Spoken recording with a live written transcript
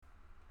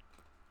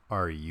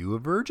Are you a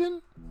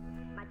virgin?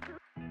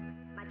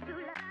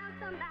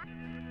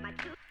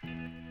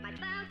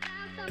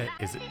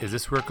 Is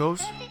this where it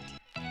goes?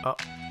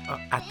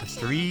 At the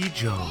Three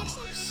Joes.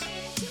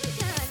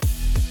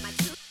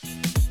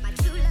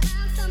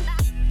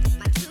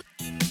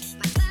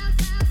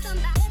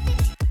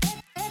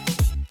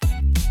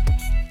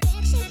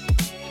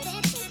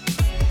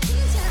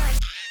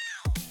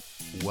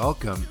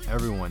 Welcome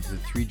everyone to the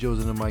Three Joes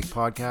and a Mic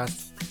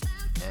podcast.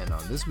 And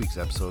on this week's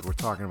episode, we're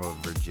talking about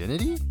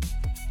virginity.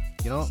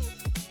 You know,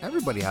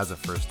 everybody has a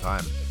first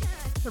time.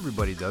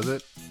 Everybody does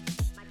it.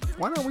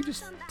 Why don't we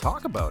just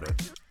talk about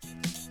it?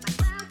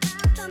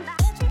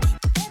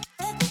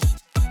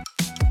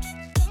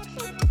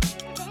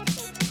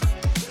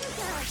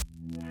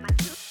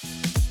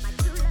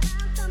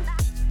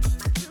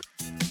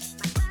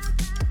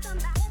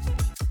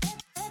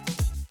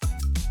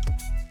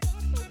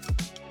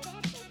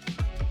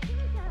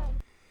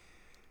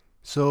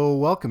 So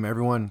welcome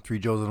everyone, Three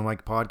Joes and a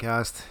Mic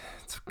podcast.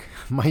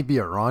 It might be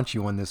a raunchy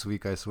one this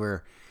week, I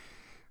swear.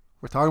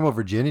 We're talking about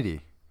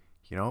virginity.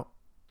 You know,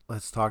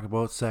 let's talk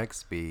about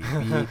sex, baby.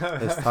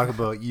 Let's talk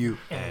about you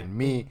and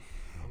me.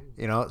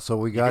 You know, so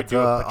we got put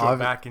your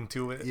back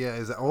into it. Yeah,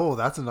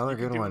 that's another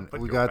good one.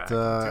 We got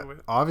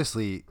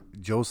obviously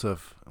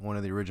Joseph, one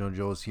of the original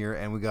Joes here,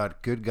 and we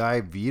got good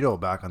guy Vito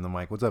back on the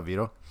mic. What's up,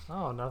 Vito?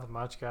 Oh, nothing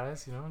much,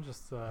 guys. You know,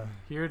 just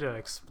here to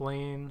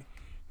explain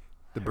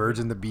the birds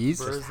and the bees.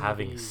 Just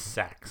having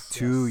sex.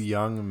 Two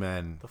young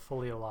men. The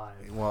fully alive.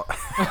 Well,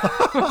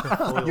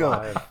 Fully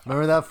alive.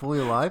 remember that Fully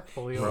Alive?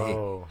 Fully Hey,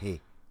 alive. hey,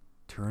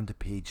 turn to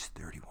page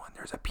 31.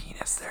 There's a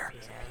penis there.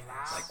 Yes.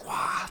 Like,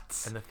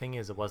 what? And the thing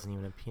is, it wasn't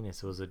even a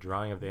penis. It was a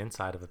drawing of the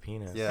inside of a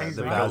penis. Yeah, the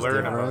you vast can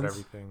learn about difference.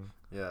 everything.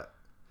 Yeah.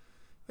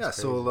 That's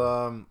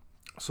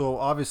So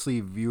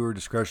obviously viewer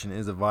discretion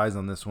is advised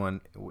on this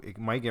one. It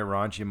might get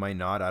raunchy, it might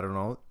not. I don't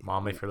know.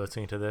 Mom, if you're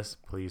listening to this,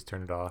 please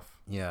turn it off.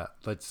 Yeah,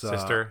 let's.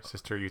 Sister,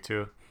 you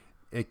too.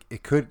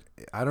 It could.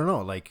 I don't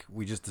know. Like,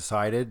 we just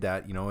decided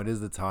that, you know, it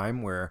is the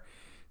time where,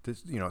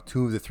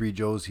 two of the three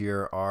Joes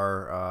here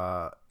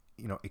are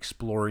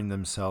exploring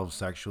themselves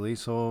sexually.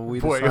 So we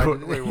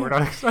decided. Wait, we're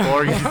not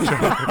exploring each other.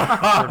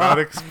 We're not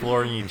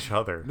exploring each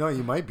other. No,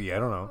 you might be. I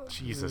don't know.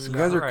 Jesus You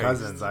Christ. guys are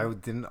cousins. I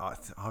didn't.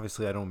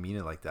 Obviously, I don't mean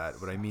it like that.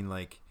 But I mean,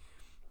 like,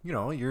 you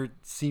know, you're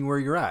seeing where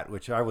you're at,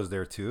 which I was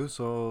there too.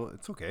 So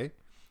it's okay.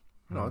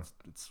 No,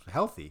 it's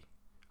healthy.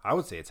 I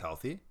would say it's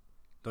healthy.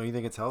 Don't you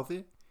think it's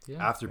healthy?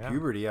 Yeah. After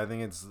puberty, I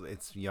think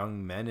it's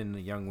young men and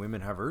young women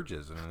have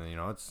urges, and you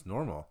know, it's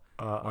normal.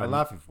 What am I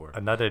laughing for?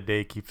 Another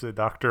day keeps the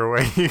doctor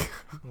away. Oh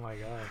my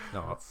god.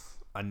 No,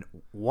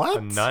 what?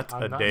 A nut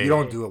a day. You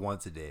don't do it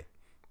once a day.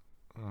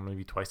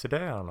 Maybe twice a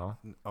day. I don't know.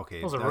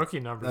 Okay, Those are rookie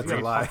numbers. That's You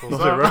a gotta lie. pump Those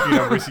those are up. rookie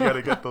numbers. You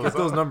gotta get those. Get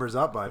those up. numbers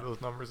up, Get bud. those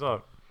numbers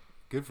up.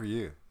 Good for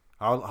you.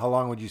 How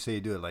long would you say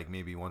you do it? Like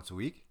maybe once a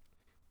week?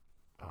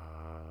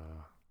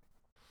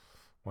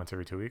 Once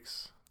every 2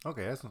 weeks.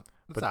 Okay, that's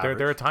But average.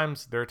 there are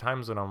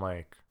times when I'm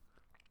like,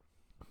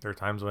 there are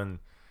times when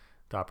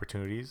the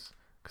opportunities,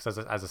 because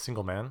as a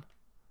single man,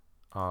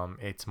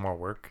 it's more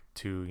work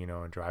to, you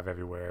know, drive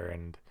everywhere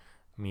and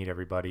meet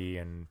everybody,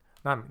 and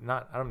not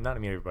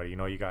meet everybody. You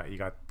know, you got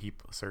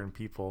certain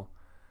people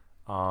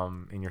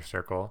in your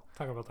circle.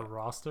 Talking about the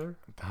roster.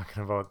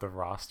 Talking about the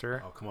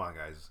roster. Oh, come on,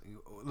 guys.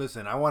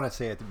 Listen, I want to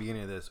say at the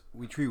beginning of this,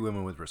 we treat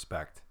women with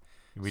respect.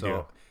 We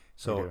do.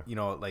 So, you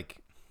know, like,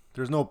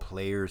 there's no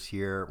players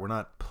here. We're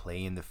not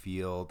playing the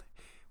field.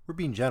 We're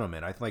being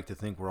gentlemen. I'd like to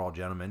think we're all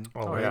gentlemen.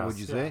 Oh, right? yeah. Would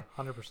you say?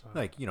 100%.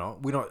 Like, you know,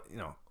 we don't,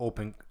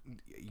 open.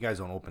 You guys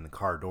don't open the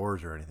car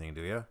doors or anything,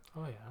 do you?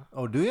 Oh yeah.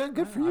 Oh, do you?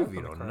 Good for I you, open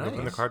the Vito. car Nice. door.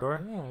 Open the car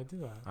door. Yeah, I do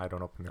that. I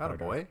don't open the Not car a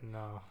door. boy.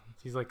 No,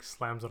 he's like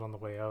slams it on the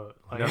way out.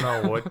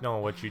 Like,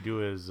 What you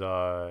do is, you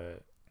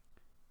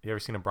ever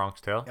seen a Bronx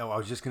Tale? Oh, I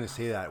was just gonna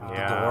say that with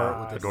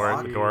Yeah, the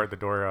door, the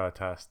door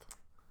test.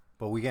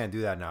 But we can't do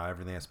that now.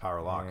 Everything has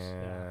power locks.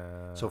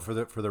 Yeah. So for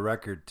the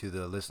record, to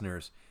the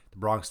listeners, the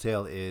Bronx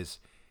Tale is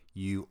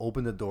you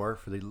open the door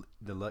for the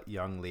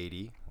young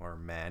lady or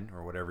man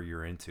or whatever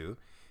you're into,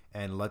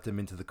 and let them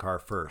into the car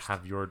first.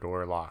 Have your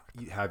door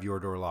locked. You have your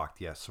door locked.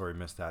 Yes, sorry,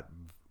 missed that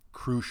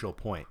crucial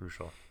point.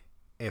 Crucial.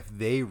 If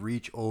they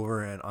reach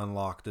over and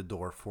unlock the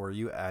door for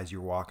you as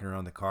you're walking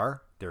around the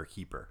car, they're a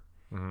keeper.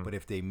 Mm-hmm. But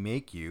if they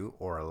make you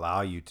or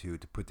allow you to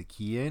put the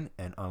key in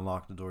and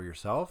unlock the door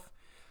yourself,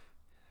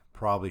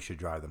 probably should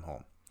drive them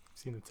home.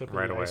 seen the tip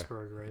Right of the away.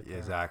 iceberg right there.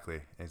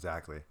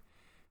 Exactly.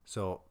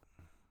 So,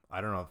 I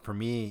don't know. For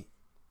me,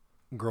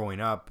 growing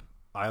up,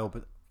 I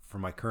opened, for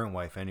my current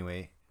wife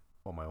anyway,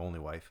 well, my only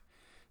wife.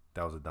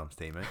 That was a dumb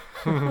statement.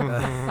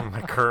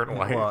 My current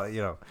wife. Well,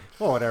 you know,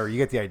 whatever. You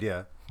get the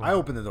idea. I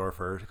opened the door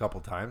first a couple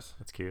times,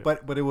 That's cute.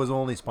 but it was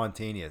only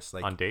spontaneous.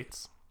 Like on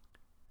dates?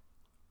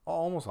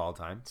 almost all the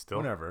time. Still?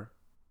 Whenever.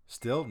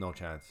 Still, no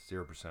chance.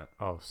 0%.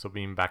 Oh, so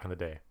being back in the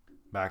day.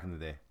 Back in the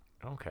day.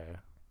 Okay.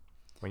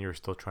 When you were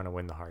still trying to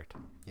win the heart.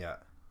 Yeah.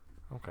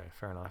 Okay,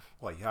 fair enough.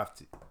 Well, you have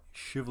to.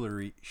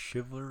 Chivalry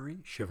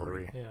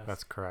Yeah.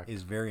 That's correct.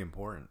 is very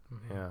important.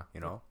 Yeah. You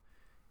know,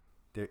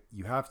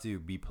 you have to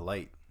be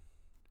polite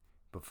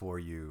before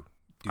you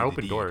do I the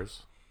open deed.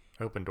 doors.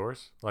 I open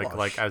doors. Like Oh,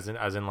 like as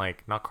in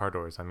like not car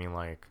doors. I mean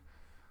like,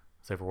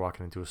 say if we're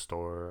walking into a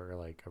store or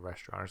like a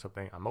restaurant or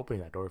something, I'm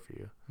opening that door for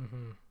you.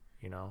 Mm-hmm.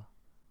 You know,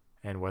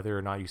 and whether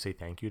or not you say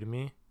thank you to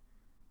me,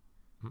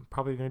 I'm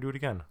probably gonna do it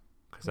again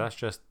because that's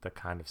just the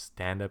kind of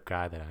stand-up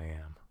guy that I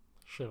am.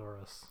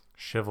 Chivalrous.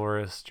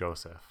 Chivalrous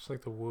Joseph. It's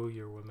like to woo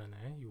your women,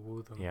 eh? You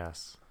woo them.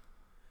 Yes.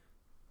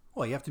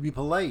 Well, you have to be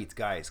polite,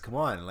 guys. Come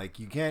on. Like,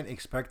 you can't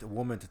expect a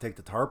woman to take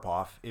the tarp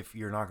off if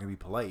you're not going to be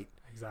polite.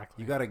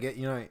 Exactly. You got to get,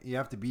 you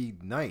have to be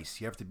nice.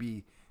 You have to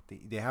be,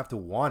 they have to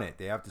want it.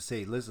 They have to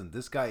say, listen,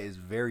 this guy is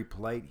very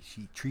polite.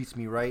 She treats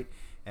me right,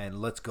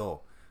 and let's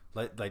go.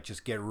 Like,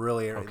 just get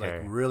really, Okay.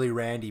 like, really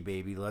randy,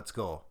 baby. Let's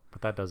go.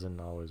 But that doesn't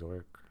always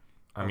work.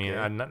 I mean,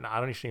 Okay. I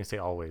don't even say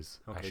always.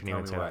 I Okay, shouldn't tell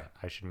even me say why. that.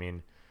 I should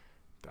mean,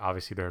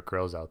 obviously there are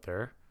girls out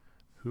there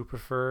who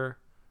prefer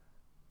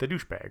the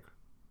douchebag.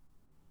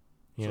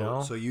 You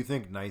know? So you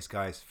think nice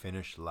guys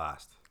finish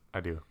last? I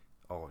do.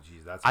 Oh,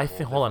 geez, that's. I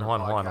think- hold on.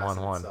 podcast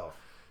in I itself.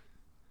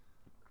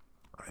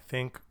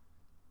 think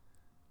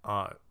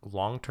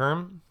long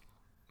term,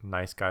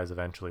 nice guys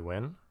eventually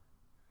win.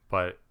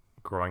 But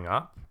growing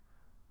up,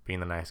 being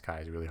the nice guy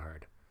is really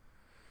hard.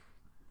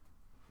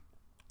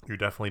 You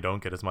definitely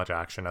don't get as much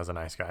action as a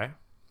nice guy.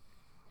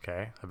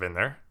 Okay, I've been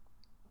there.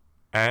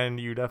 And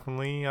you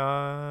definitely,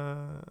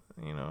 not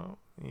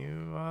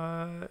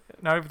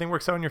everything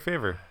works out in your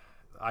favor.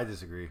 I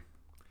disagree.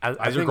 As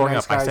I you're think growing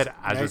nice up, I guys- said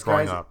as you're nice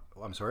growing guys- up.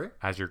 I'm sorry?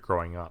 As you're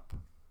growing up.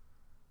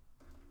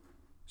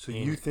 So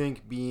you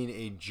think being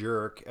a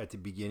jerk at the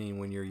beginning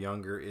when you're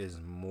younger is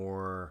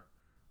more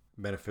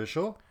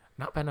beneficial?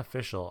 Not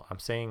beneficial. I'm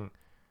saying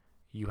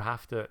you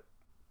have to.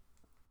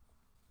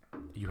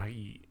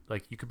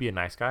 You could be a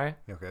nice guy,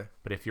 Okay.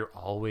 but if you're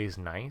always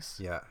nice,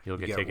 Yeah. you'll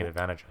You get taken whooped.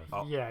 advantage of.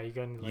 Oh. Yeah, you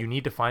got. Like, You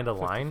need to find a 50-50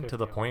 line to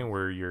the on point it.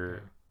 where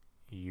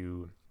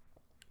you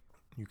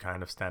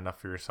kind of stand up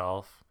for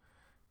yourself,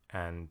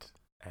 and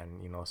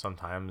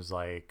sometimes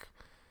like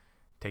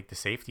take the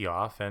safety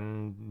off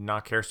and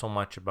not care so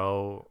much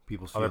about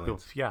People's other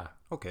feelings. people. Yeah,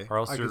 Okay. or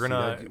else I you're can see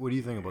gonna. that. What do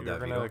you think about you're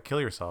that, gonna Vito?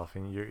 kill yourself,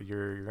 and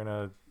you're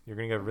gonna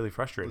get really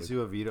frustrated. Let's see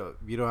what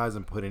Vito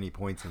hasn't put any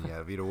points in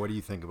yet. Vito, what do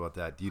you think about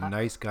that? Do you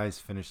nice guys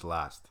finish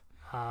last?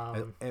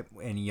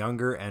 And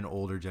younger and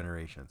older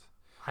generations.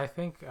 I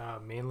think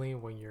mainly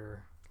when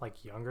you're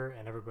like younger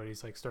and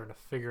everybody's like starting to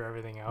figure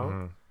everything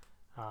out,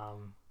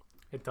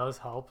 it does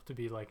help to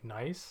be like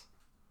nice.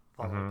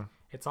 But like,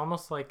 it's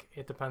almost like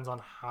it depends on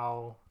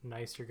how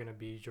nice you're gonna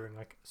be during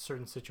like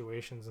certain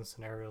situations and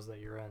scenarios that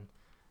you're in,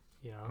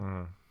 you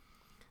know.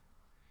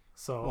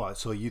 So Well,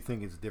 so you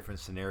think it's different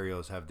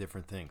scenarios have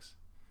different things?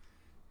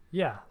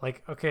 yeah,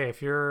 like okay,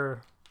 if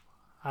you're,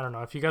 I don't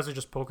know, if you guys are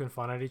just poking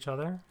fun at each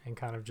other and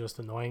kind of just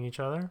annoying each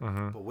other,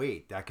 But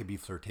wait, that could be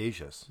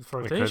flirtatious. it's It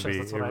could flirtatious. be.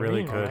 That's It what I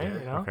really mean, could. right? You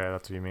know? Okay,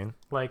 that's what you mean.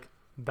 Like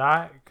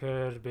that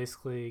could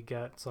basically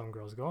get some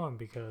girls going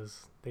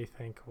because they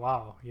think,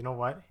 wow, you know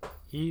what,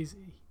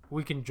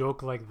 we can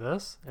joke like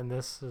this, and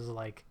this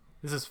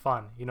is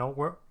fun, you know,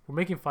 we're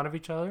making fun of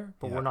each other,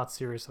 but Yeah. we're not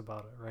serious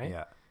about it, right?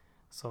 Yeah.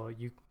 So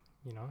you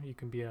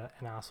can be an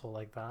asshole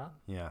like that,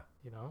 Yeah.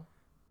 you know,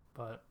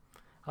 but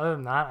other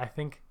than that, I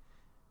think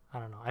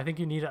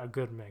you need a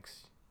good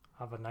mix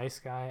of a nice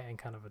guy and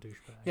kind of a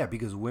douchebag. Yeah,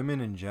 because women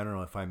in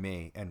general, if I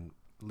may, and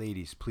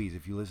ladies, please,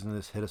 if you listen to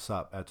this, hit us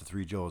up at the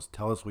Three Joes.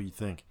 Tell us what you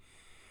think.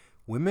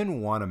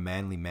 Women want a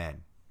manly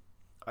man,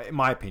 in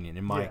my opinion,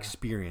 in my Yeah.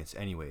 experience,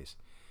 anyways.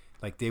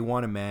 Like they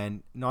want a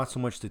man not so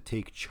much to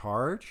take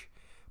charge,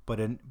 but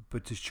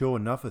to show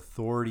enough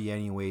authority,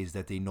 anyways,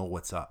 that they know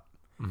what's up,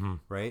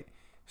 right?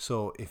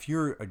 So if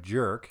you're a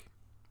jerk,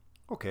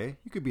 okay,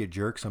 you could be a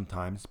jerk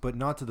sometimes, but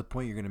not to the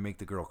point you're going to make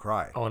the girl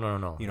cry. Oh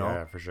no. You know,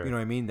 yeah, for sure. You know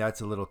what I mean? That's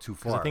a little too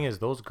Because far. the thing is,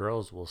 those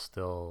girls will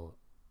still,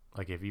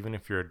 like, even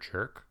if you're a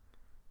jerk,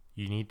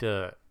 you need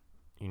to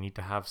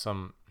have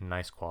some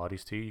nice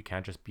qualities to you. You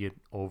can't just be an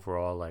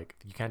overall, like,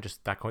 you can't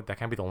just that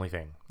can't be the only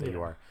thing that you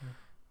Yeah. are.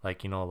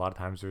 Like, a lot of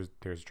times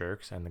there's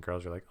jerks, and the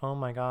girls are like, oh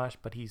my gosh,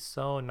 but he's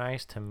so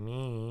nice to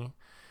me.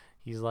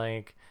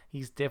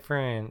 He's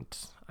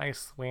different. I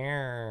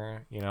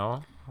swear,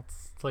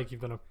 It's like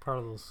you've been a part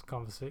of those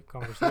conversations,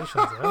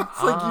 eh?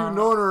 It's like you've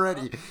known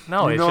already.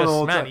 No, You it's know the just,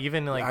 whole man, time.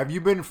 even like, Have you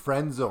been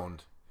friend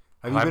zoned?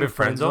 have I been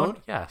friend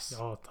zoned? Yes.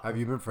 Oh, Have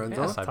you been friend Yes,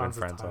 zoned? I've been Tons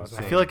of friend zoned. times,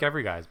 I man. feel like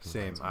every guy's been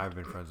Same. friend-zoned. I've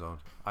been friend zoned.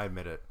 I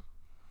admit it.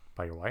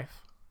 By your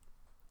wife?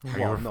 Are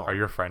Well, you no. are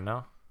you a friend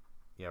now?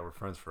 Yeah, we're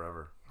friends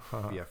forever.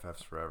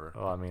 BFFs forever.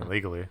 Well, I mean,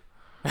 legally.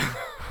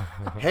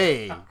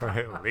 Hey.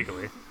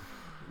 Legally.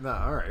 No,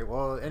 all right.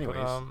 Well, anyways.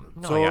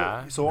 no,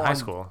 yeah, So high on,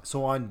 school.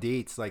 So on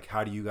dates, like,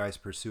 how do you guys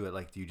pursue it?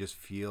 Like, do you just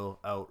feel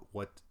out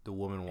what the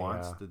woman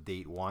wants, Yeah. the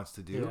date wants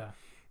to do? Yeah.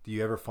 Do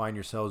you ever find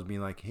yourselves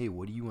being like, hey,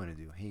 what do you want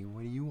to do? Hey,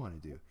 what do you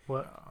want to do?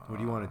 What? What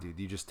do you want to do?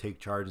 Do you just take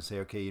charge and say,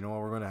 okay, you know what,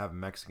 we're going to have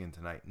Mexican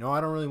tonight? No, I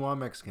don't really want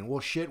Mexican.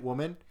 Well, shit,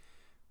 woman.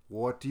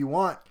 What do you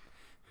want?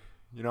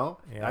 You know?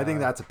 I think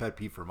Yeah. that's a pet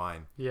peeve for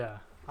mine. Yeah.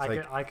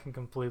 It's I can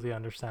completely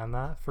understand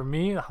that. For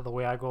me, the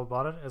way I go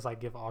about it is I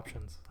give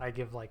options. I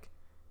give like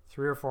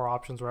 3 or 4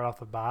 options right off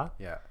the bat.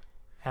 Yeah.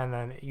 And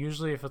then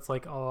usually if it's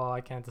like, oh,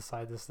 I can't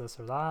decide this, or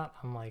that,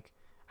 I'm like,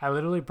 I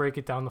literally break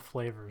it down to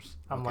flavors.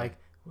 I'm Okay. like,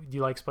 do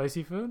you like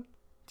spicy food?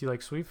 Do you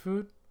like sweet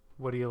food?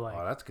 What do you like?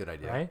 Oh, that's a good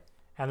idea. Right?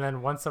 And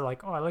then once they're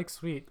like, oh, I like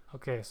sweet.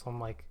 Okay, so I'm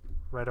like,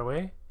 right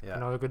away, Yeah.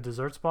 another good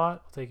dessert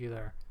spot, I'll take you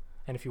there.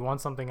 And if you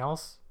want something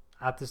else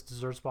at this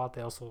dessert spot,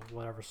 they also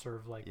whatever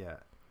serve like Yeah.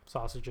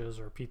 sausages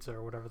or pizza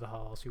or whatever the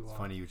hell else you It's want.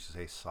 funny you should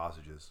say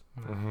sausages.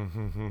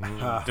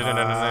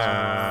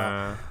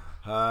 Da-da-da-da-da.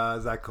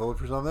 Is that code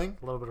for something?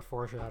 A little bit of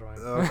foreshadowing.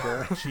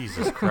 Okay.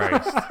 Jesus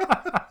Christ.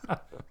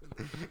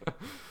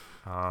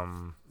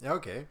 Yeah,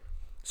 okay.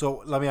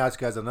 So let me ask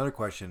you guys another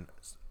question.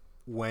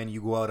 When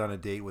you go out on a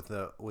date with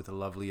a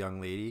lovely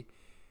young lady,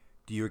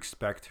 do you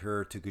expect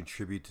her to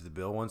contribute to the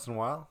bill once in a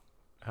while?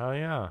 Hell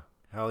yeah.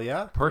 Hell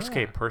yeah.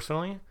 Okay,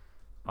 personally,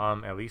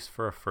 at least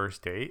for a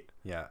first date,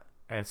 Yeah.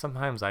 and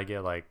sometimes I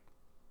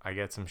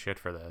get some shit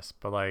for this,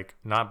 but like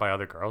not by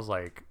other girls.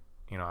 Like,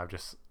 you know, I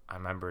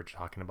remember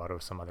talking about it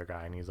with some other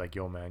guy, and he's like,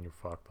 "Yo, man, you're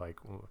fucked. Like,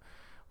 why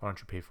don't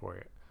you pay for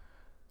it?"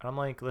 And I'm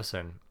like,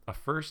 "Listen, a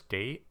first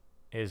date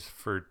is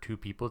for two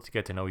people to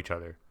get to know each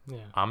other.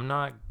 Yeah. I'm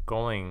not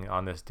going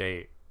on this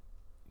date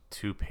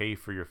to pay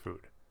for your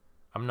food.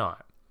 I'm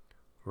not.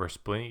 We're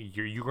splitting.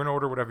 You're gonna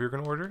order whatever you're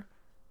gonna order.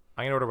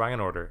 I'm gonna order what I'm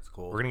gonna order. It's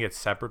cold. We're gonna get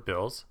separate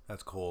bills,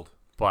 That's cold.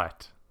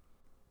 but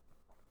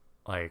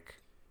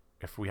like,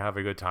 if we have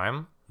a good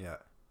time, Yeah.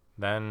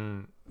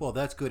 then Well,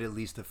 that's good. At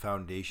least the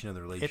foundation of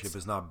the relationship It's-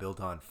 is not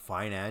built on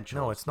financial.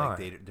 No, it's like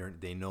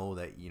not. They know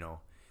that, you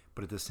know,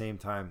 but at the same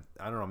time,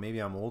 I don't know. Maybe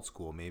I'm old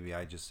school. Maybe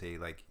I just say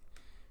like,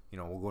 you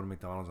know, we'll go to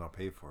McDonald's and I'll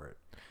pay for it.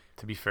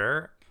 to be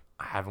fair,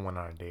 I haven't went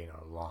on a date in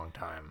a long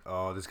time.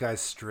 Oh, this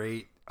guy's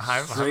straight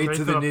I'm straight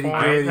to the point. nitty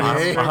gritty. I'm-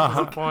 Hey? Straight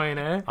to the point,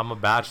 eh? I'm a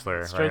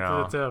bachelor Straight right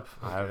now. to the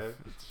tip. Okay.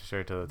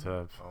 Straight to the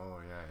tip. Oh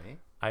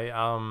yeah.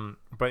 Eh?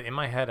 But in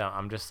my head,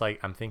 I'm just like,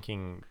 I'm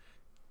thinking,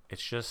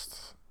 it's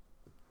just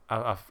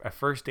a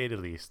first date at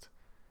least.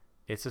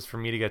 It's just for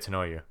me to get to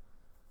know you.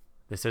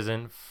 This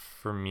isn't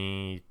for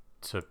me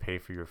to pay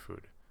for your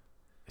food.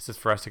 This is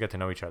for us to get to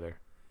know each other.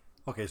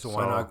 Okay, so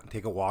why not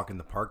take a walk in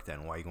the park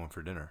then? Why are you going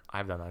for dinner?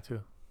 I've done that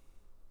too.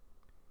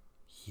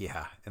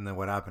 Yeah, and then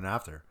what happened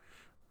after?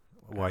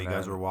 While And you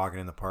guys then- were walking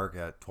in the park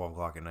at 12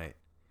 o'clock at night,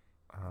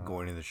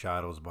 going in the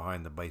shadows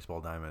behind the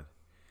baseball diamond.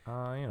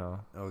 You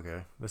know,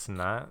 Okay, this and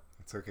that.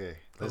 it's okay. A little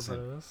bit Listen,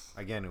 of this.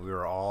 again, we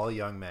were all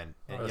young men,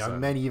 and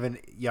Listen.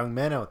 young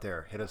men out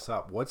there, hit us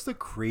up. What's the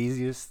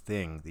craziest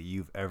thing that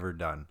you've ever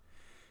done?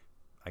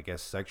 I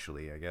guess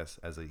sexually. I guess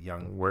as a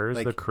young. Where's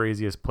like, the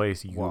craziest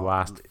place you well,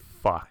 last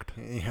fucked?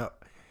 Yeah,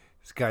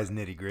 this guy's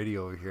nitty gritty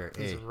over here.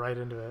 He's Hey, right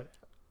into it.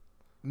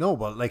 no,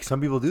 but like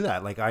some people do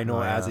that. Like I know,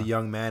 Oh, as a yeah.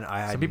 young man, I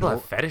had Some people no,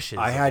 have fetishes.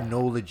 I had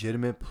no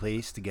legitimate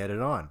place to get it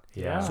on.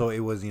 Yeah. So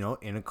it was, you know,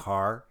 in a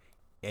car,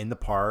 in the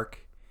park,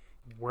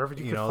 Wherever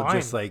you, you could know, find,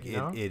 just like you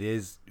know? it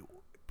is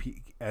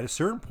at a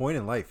certain point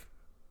in life,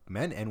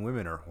 men and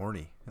women are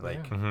horny.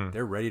 Like Mhm.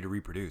 they're ready to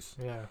reproduce.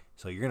 Yeah.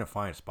 So you're going to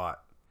find a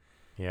spot,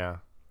 Yeah.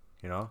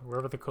 you know?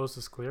 Wherever the coast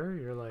is clear,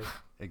 you're like,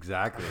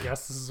 Exactly. I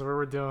guess this is where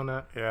we're doing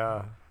it.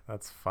 Yeah.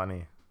 That's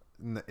funny.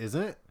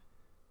 Isn't it?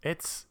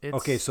 It's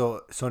Okay,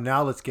 so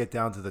now let's get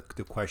down to the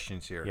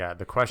questions here. yeah.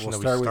 The question We'll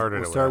that we start started.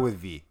 with we'll start with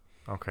V.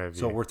 Okay. V.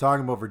 So we're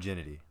talking about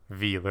virginity.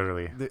 V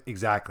literally.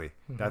 Exactly.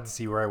 Mhm. That's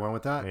see where I went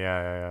with that?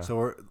 Yeah.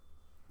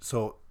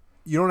 So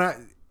you don't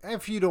have,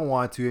 if you don't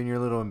want to and you're a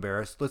little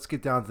embarrassed, let's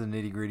get down to the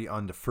nitty gritty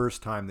on the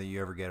first time that you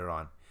ever get it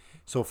on.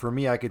 So for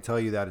me, I could tell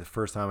you that the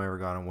first time I ever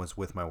got it was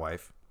with my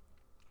wife,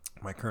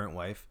 my current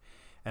wife.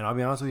 And I'll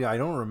be honest with you, I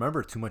don't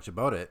remember too much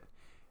about it.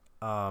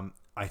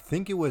 I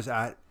think it was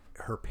at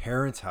her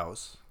parents'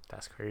 house,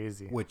 That's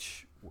crazy.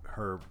 which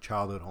her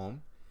childhood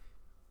home,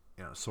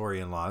 you know, sorry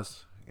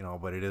in-laws, you know,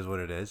 but it is what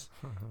it is,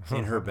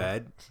 in her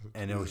bed.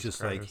 And it was Jesus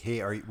just like, Christ.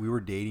 hey, we were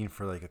dating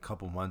for like a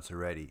couple months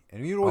already.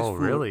 And you'd always Oh,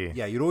 fool, really?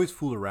 Yeah, you'd always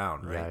fool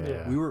around, right? Yeah,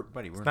 yeah. We were,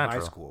 buddy, we were It's in high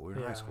natural. school. We were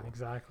in Yeah, high school.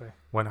 exactly.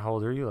 When how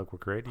old are you? Like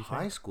what grade do you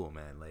High think? school,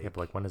 man. Like, Yeah, but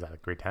like when is that?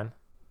 Like grade 10?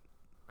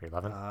 Grade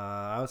 11?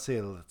 I would say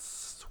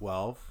it's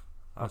 12.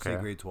 I would say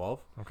Okay. grade 12.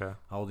 Okay.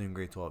 How old are you in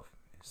grade 12?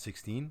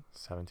 16?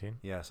 17?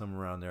 Yeah,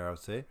 somewhere around there, I would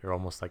say. You're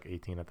almost like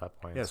 18 at that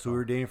point. Yeah, so we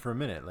were dating for a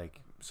minute. Like,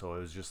 so it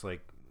was just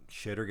like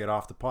shit or get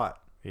off the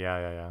pot.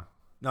 Yeah.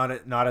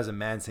 Not as a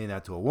man saying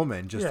that to a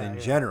woman, just Yeah, in yeah.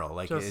 general.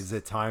 Like, Just- is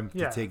it time to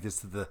yeah. take this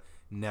to the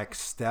next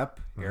step?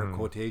 Air Mhm.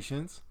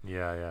 quotations.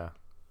 Yeah.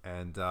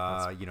 And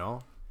you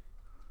know,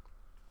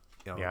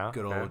 Yeah,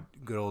 good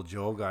okay. old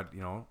Joe got,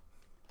 you know,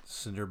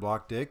 cinder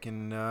block dick,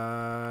 and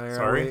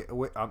Sorry?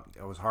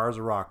 I was hard as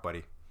a rock,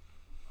 buddy,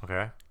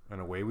 Okay. and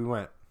away we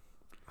went.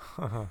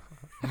 Can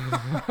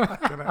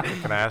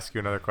I ask you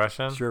another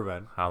question? Sure,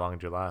 man. How long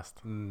did you last?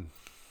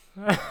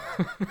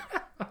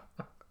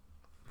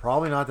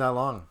 Probably not that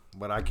long,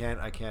 but I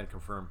can't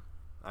confirm.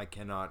 I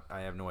cannot.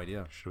 I have no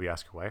idea. Should we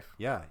ask your wife?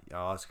 Yeah,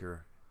 I'll ask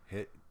her.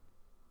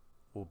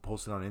 We'll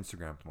post it on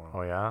Instagram tomorrow.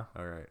 Oh yeah.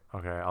 All right.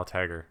 Okay, I'll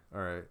tag her.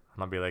 All right. And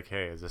I'll be like,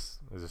 hey, is this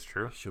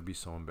true? She'll be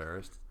so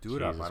embarrassed. Do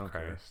it up. I Jesus don't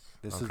care. Christ.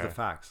 This is the Okay.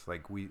 facts.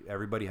 Like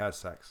everybody has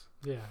sex.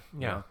 Yeah. you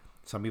Yeah. know?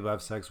 Some people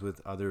have sex with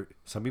other.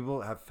 Some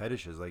people have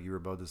fetishes, like you were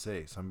about to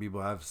say. Some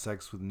people have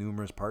sex with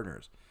numerous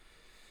partners.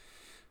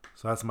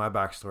 So that's my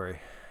backstory.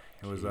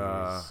 It was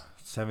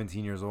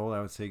 17 years old,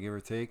 I would say, give or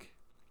take.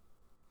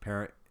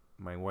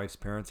 My wife's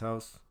parents'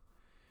 house.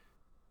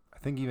 I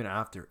think even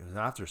it was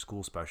after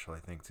school special, I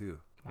think, too.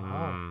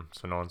 Wow.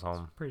 So no one's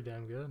home. Pretty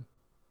damn good.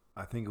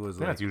 I think it was I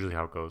think that's usually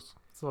how it goes.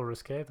 It's a little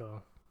risque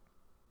though.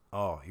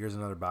 Oh, here's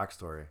another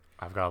backstory.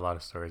 I've got a lot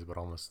of stories, but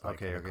almost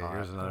like Okay.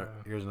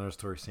 Here's another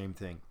story. Same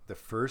thing. The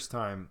first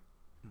time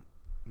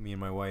me and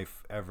my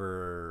wife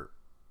ever,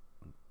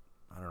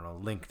 I don't know,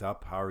 linked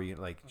up. How are you?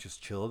 Like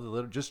just chilled a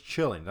little, just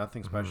chilling,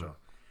 nothing special.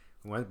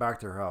 We went back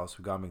to her house.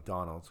 We got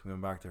McDonald's. We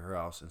went back to her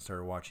house and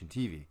started watching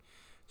TV.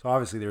 So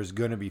obviously there's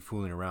gonna be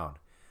fooling around.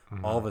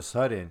 All of a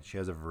sudden, she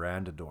has a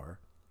veranda door,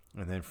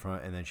 and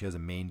then she has a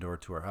main door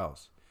to her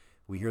house.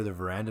 We hear the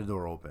veranda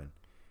door open.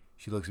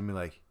 She looks at me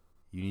like,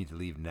 "You need to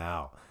leave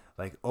now."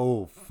 Like,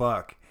 oh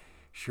fuck.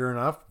 Sure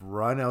enough,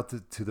 run out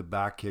to the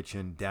back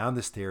kitchen, down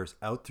the stairs,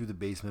 out through the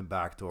basement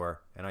back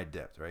door, and I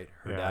dipped. Right,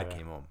 her dad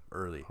came home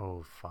early.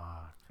 Oh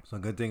fuck. So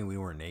good thing we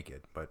weren't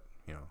naked, but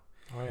you know.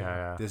 Oh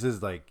Yeah. This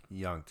is like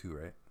young too,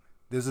 right?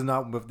 This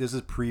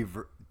is pre.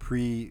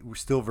 We're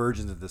still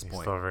virgins at this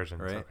point. Still virgins,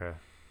 right? Okay.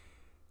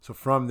 So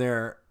from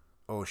there,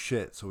 oh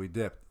shit! So we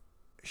dipped.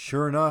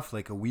 Sure enough,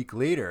 like a week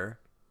later,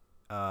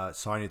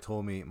 Sonia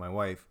told me, my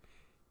wife,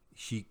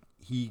 he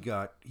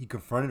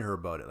confronted her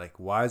about it. Like,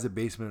 why was the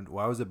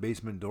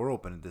basement door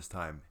open at this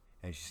time?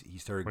 And he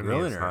started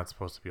grilling her. It's not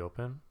supposed to be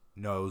open.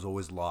 No, it was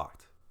always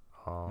locked.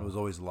 Oh. It was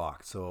always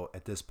locked. So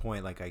at this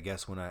point, like I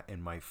guess when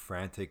in my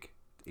frantic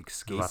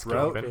escape left it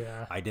route, open?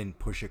 Yeah. I didn't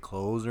push it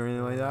closed or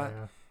anything like that,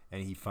 Yeah.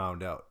 and he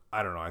found out.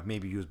 I don't know.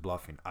 Maybe he was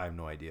bluffing. I have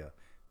no idea.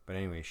 But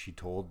anyway, she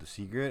told the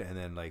secret, and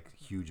then like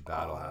huge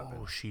battle happened.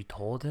 Oh, she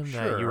told him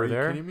Sure, that you were are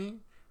there? You kidding me?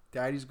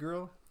 Daddy's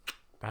girl?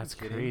 That's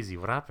kidding? crazy.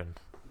 What happened?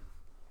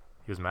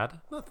 He was mad?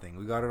 Nothing.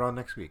 We got it on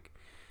next week.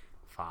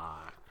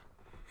 Fuck.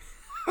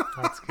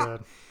 That's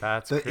good.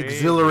 That's The crazy.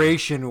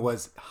 exhilaration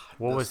was.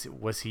 What was he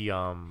was he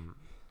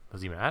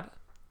mad?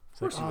 Of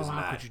course he was How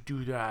mad. could you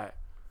do that?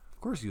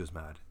 Of course he was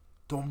mad.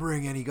 Don't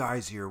bring any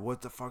guys here.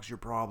 What the fuck's your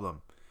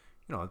problem?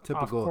 You know,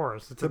 typical. Of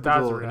course, it's a typical-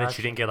 dad's And then she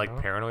reaction, didn't get like you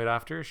know? paranoid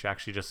after? She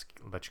actually just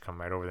let you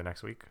come right over the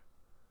next week?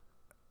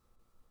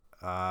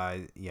 Yeah,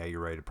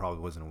 you're right. It probably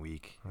wasn't a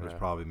week. It was Yeah.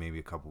 probably maybe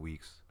a couple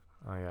weeks.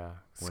 Oh yeah.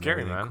 when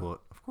Scary, everything man. cooled.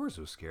 Of course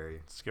it was scary.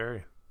 It's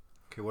scary.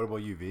 Okay, what about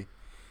you, V?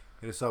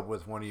 Hit us up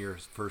with one of your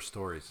first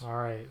stories. All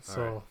right.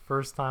 So right.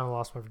 first time I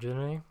lost my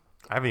virginity.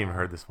 I haven't even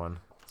heard this one.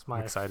 It's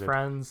my excited.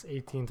 friend's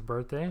 18th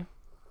birthday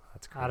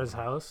That's crazy. at his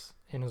house,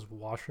 in his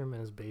washroom, in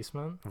his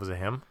basement. Was it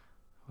him?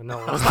 No,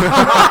 it was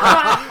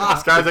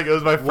This guy's like, it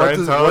was my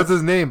friend's house. What's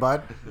his name,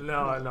 bud?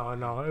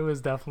 no. It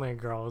was definitely a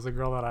girl. It was a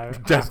girl that I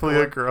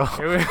Definitely a girl.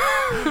 It was,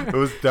 It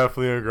was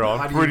definitely a girl.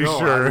 How I'm do you pretty know?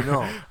 How sure. do you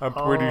know? I'm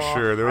pretty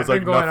sure. There was I've like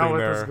been going nothing out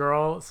with there. this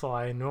girl, so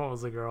I knew it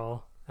was a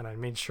girl, and I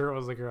made sure it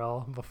was a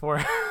girl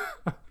before.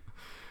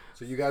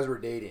 So you guys were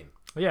dating?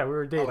 Yeah, we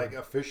were dating. Like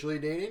officially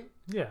dating?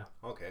 Yeah,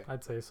 Okay.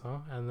 I'd say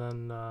so. And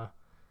then,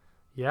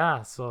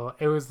 yeah, so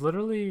it was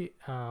literally.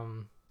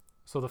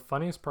 So the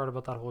funniest part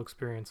about that whole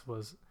experience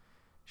was,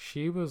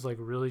 she was like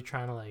really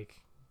trying to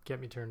like get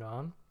me turned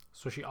on.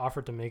 So she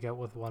offered to make out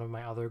with one of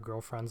my other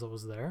girlfriends that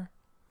was there.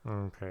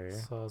 Okay.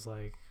 So I was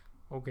like,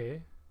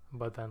 okay.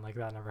 But then like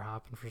that never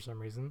happened for some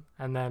reason.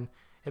 And then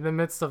in the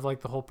midst of like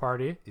the whole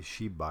party, Is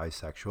she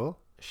bisexual?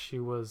 she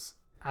was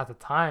at the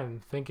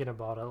time thinking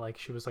about it. Like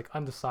she was like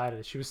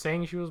undecided. She was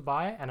saying she was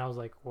bi, and I was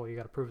like, well, you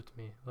got to prove it to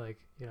me. Like,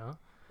 you know?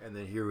 And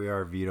then here we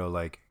are, Vito,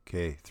 like,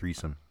 okay,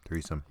 threesome.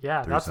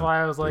 Yeah, that's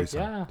why I was like,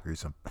 yeah,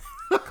 Threesome.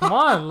 come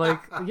on. Like,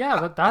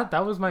 yeah,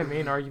 that was my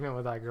main argument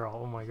with that girl.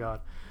 Oh my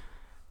God.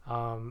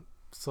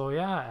 So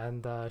yeah,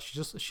 and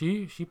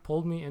she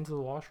pulled me into the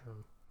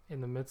washroom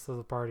in the midst of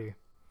the party.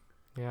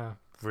 Yeah,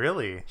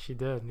 Really? she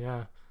did.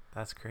 Yeah.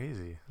 That's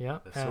crazy. Yeah.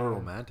 That's so and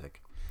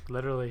romantic.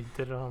 Literally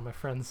did it on my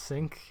friend's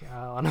sink,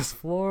 on his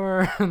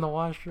floor in the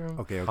washroom.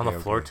 Okay. On the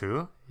floor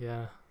too?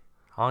 Yeah.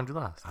 How long did you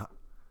last?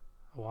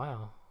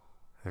 Wow.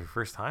 Your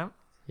first time?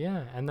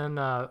 Yeah, and then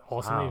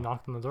somebody Wow.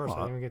 knocked on the door, so I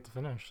Wow. didn't even get to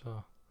finish.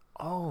 So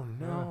Oh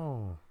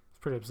no. it's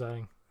pretty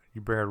upsetting.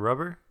 You burned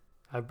rubber?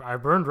 I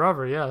burned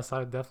rubber. Yes,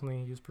 I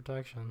definitely used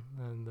protection,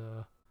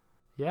 and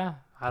yeah,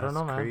 I don't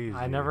know, That's man.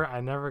 I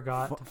crazy. never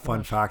got to Fun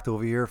finish. fact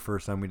over here.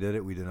 First time we did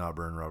it, we did not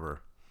burn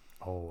rubber.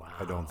 Oh wow.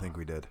 I don't think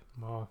we did.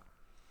 Well,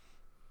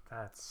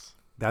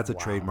 That's a Wow.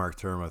 trademark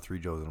term of Three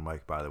Joes and a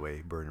Mike, by the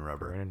way. Burning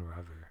rubber. Burning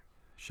rubber.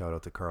 Shout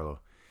out to Carlo.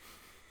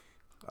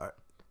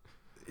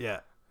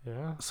 Yeah.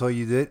 yeah, So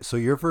you did. So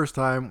your first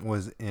time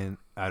was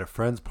at a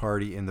friend's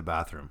party in the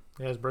bathroom.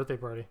 yeah, his birthday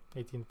party,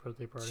 18th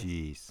birthday party.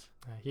 Jeez.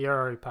 Yeah, he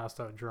already passed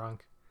out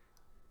drunk.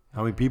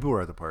 How many people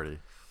were at the party?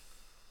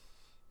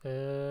 It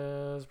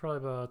was probably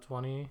about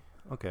 20,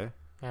 Okay.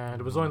 and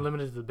it was only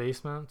limited to the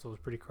basement, so it was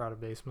a pretty crowded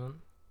basement.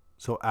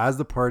 So as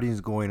the party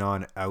is going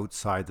on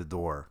outside the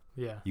door,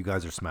 Yeah, you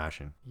guys are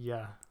smashing.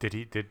 yeah.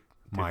 Did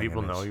My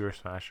people know goodness. you were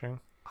smashing?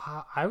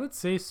 I would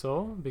say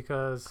so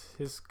because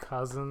his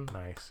cousin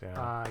Nice,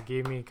 yeah.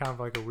 gave me kind of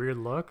like a weird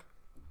look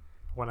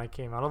when I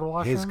came out of the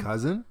washroom. His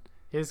cousin?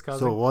 His cousin.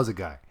 So it was a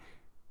guy.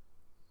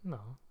 No.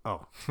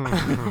 Oh.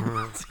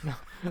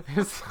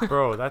 his,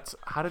 Bro, that's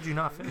how did you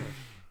not finish?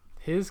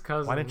 his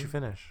cousin. Why didn't you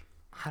finish?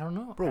 I don't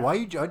know. Bro, why are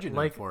you judging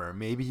Like- him for it?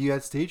 Maybe he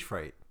had stage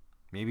fright.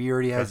 Maybe he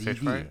already Got has stage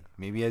ED. fright?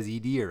 Maybe he has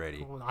ED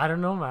already. I don't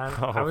know, man.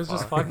 Oh, I was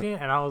just fuck. fucking,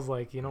 and I was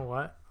like, you know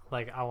what?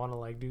 Like, I want to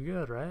like do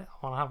good, right?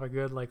 I want to have a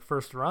good like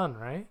first run,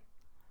 right?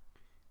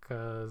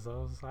 Cause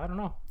I don't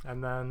know,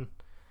 and then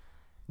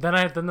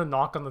the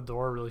knock on the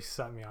door really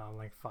set me on.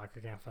 Like, fuck, I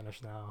can't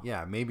finish now.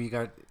 Yeah, maybe you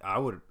got. I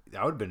would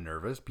have been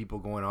nervous. People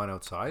going on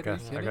outside. Are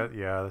you kidding?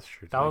 Yeah, that's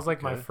true. That was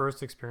like my Okay.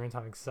 first experience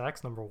having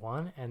sex, number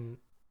one, and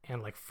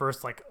like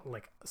first like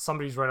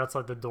somebody's right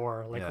outside the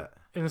door, like, Yeah.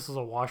 and this is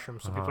a washroom,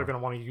 so people Uh-huh. are gonna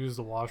want to use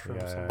the washroom.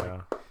 Yeah, so yeah, I'm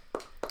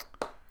like,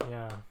 yeah.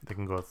 yeah. They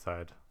can go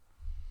outside.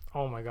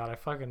 Oh my god, I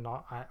fucking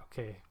not.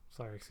 Okay,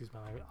 sorry, excuse my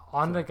language.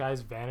 On the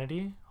guy's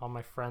vanity, on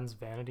my friend's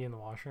vanity in the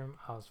washroom,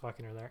 I was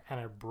fucking her there, and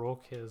I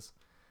broke his.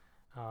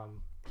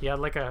 He had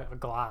like a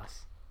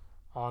glass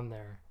on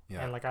there,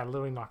 Yeah. and like I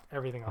literally knocked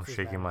everything off. I'm his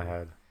shaking my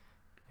vanity.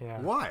 head. Yeah.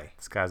 Why?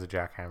 This guy's a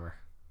jackhammer.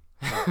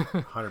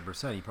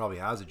 100%. He probably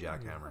has a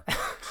jackhammer.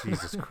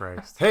 Jesus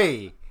Christ.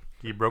 Hey.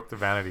 He broke the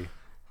vanity.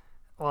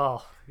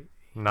 Well,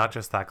 Not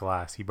just that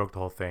glass. He broke the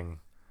whole thing.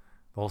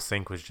 The whole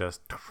sink was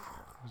just it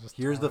was just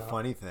Here's the torn up.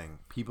 funny thing.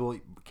 People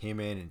came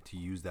in and to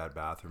use that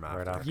bathroom Right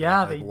after. after. Yeah,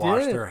 Like, they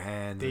wash did. their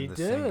hands They in the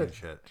sink and did.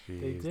 shit. They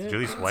Jeez. did. Did you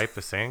at least wipe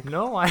the sink?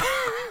 No, I.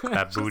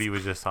 That booty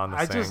was just on the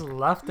I sink. just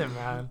left it,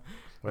 man.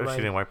 What if like-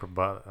 she didn't wipe her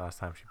butt last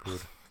time she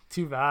pooed?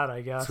 Too bad,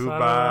 I guess. Too I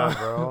don't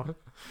bad, know. bro.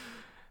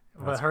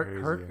 But That's her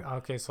crazy.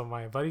 okay, so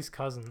my buddy's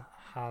cousin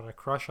had a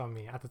crush on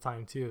me at the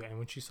time too, and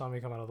when she saw me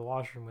come out of the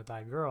washroom with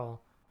that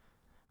girl,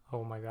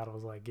 oh my god, it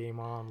was like game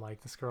on.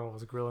 Like, this girl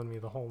was grilling me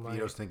the whole night.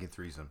 Vito's thinking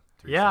threesome.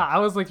 Yeah, I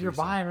was like, you're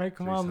Threesome. buying, right?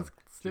 Come on, Threesome.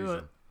 let's do it.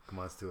 Threesome. Come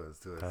on, let's do it. Let's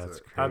do it. Let's That's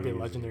do it. That'd be a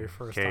crazy. legendary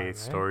first Okay, time, right?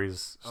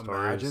 stories.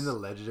 Imagine the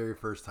legendary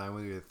first time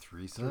when you had a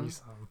threesome.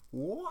 Threesome.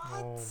 What?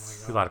 Oh my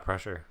It's a god, lot of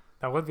pressure.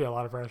 that would be a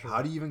lot of pressure.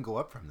 How do you even go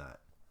up from that?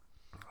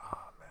 Oh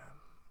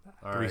man,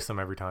 All right, threesome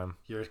every time.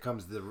 here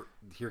comes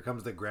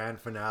the grand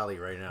finale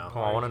right now.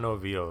 Oh, I want to know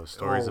Vito's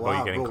stories Oh, about wow,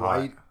 you getting bro,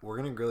 caught. We're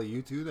gonna grill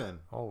you too then.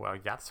 Oh, well,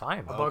 yeah, that's fine.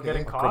 About Okay.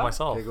 getting I'll Grill caught?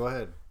 myself. Okay, go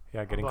ahead.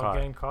 Yeah, getting About caught.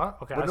 getting caught?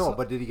 Okay, But I no, saw-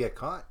 but did he get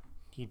caught?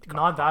 He got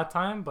not that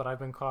time, but I've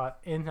been caught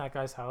in that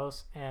guy's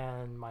house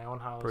and my own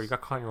house. Bro, you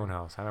got caught in your own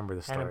house. I remember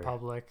this and story. in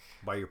public.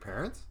 By your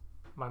parents?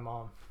 My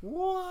mom.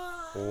 What?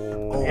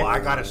 Oh, Oh, I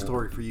got a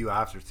story for you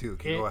after too.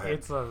 Okay, go ahead.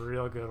 It's a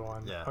real good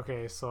one. Yeah.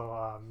 Okay,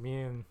 so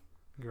me and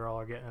girl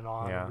are getting it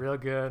on. Yeah. Real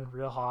good,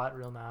 real hot,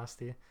 real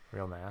nasty.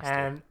 real nasty.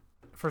 And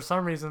for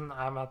some reason,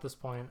 I'm at this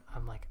point,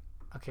 I'm like,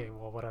 okay,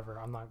 well, whatever.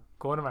 I'm not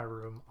going to my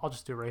room. I'll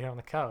just do it right here on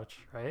the couch,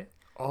 right?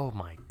 Oh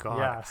my god.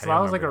 yeah, I so didn't that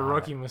was like a remember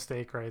rookie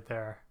mistake right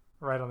there.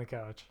 Right on the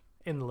couch.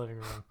 In the living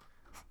room.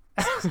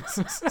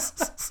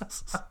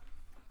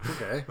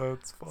 Okay.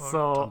 That's fun.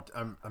 So,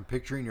 I'm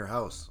picturing your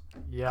house. I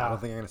yeah. don't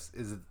think I'm gonna.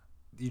 Is it?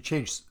 You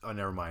changed. Oh,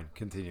 never mind.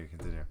 Continue.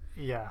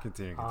 Yeah.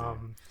 Continue.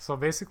 So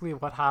basically,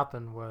 what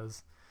happened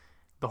was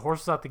the horse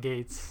was at the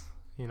gates,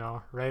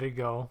 ready to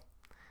go.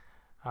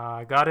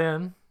 Got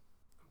in,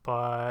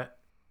 but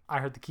I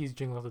heard the keys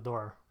jingle at the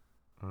door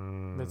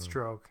mid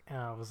stroke, and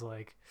I was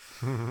like,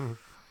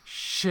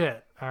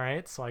 "Shit!" All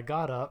right, so I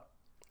got up,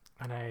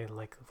 and I was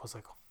like,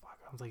 "Oh fuck!"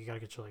 I was like, "You gotta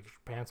get your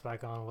pants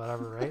back on,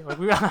 whatever, right?"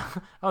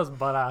 I was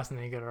butt ass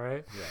naked,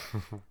 right?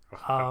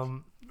 Yeah.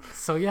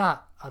 So yeah,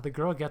 the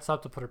girl gets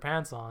up to put her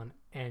pants on,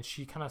 and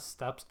she kind of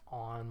steps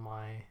on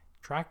my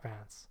track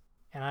pants,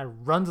 and I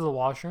run to the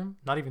washroom,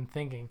 not even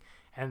thinking,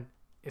 and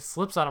it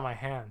slips out of my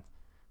hand.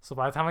 So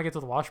by the time I get to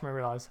the washroom, I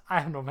realize I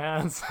have no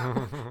pants,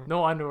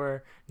 no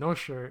underwear, no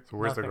shirt. So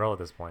where's the nothing. girl at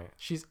this point?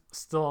 She's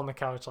still on the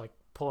couch, like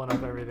pulling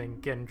up everything,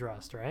 getting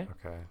dressed, right?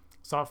 Okay.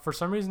 So for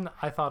some reason,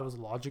 I thought it was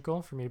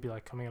logical for me to be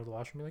like coming out of the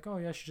washroom, be like, oh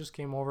yeah, she just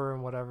came over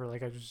and whatever,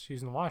 like I was just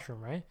using the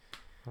washroom, right?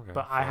 Okay.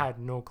 But I fair. had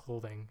no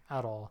clothing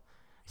at all.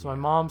 So my Yeah.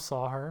 mom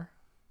saw her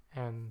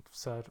and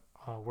said,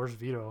 where's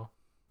Vito?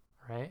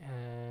 Right?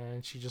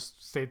 And she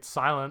just stayed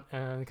silent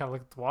and kind of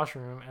looked at the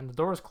washroom, and the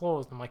door was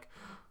closed. I'm like,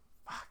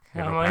 fuck.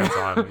 You had I'm no like- pants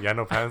on. You had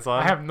no pants on?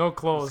 I have no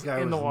clothes This guy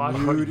in the was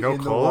washroom. nude no in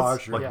the clothes?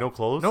 washroom. Like Yeah. no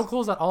clothes? No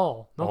clothes at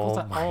all. No clothes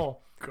Oh at my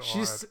all. God.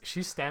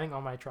 She's standing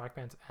on my track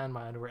pants and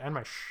my underwear and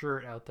my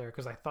shirt out there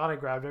because I thought I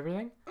grabbed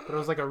everything, but it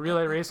was like a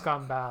relay race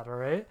gone bad. All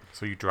right,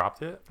 So you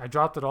dropped it? I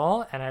dropped it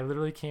all, and I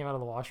literally came out of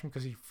the washroom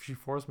because she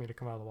forced me to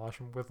come out of the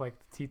washroom with like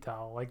the tea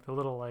towel, like the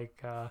little That's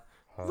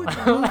so Like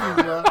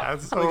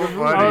a funny.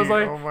 movie. I was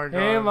like, oh my god.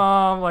 hey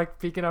mom, like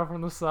peeking out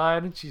from the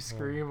side, and she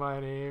screamed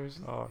my name. She's,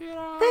 Oh. Vito!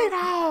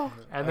 I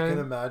And can then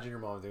imagine your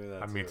mom doing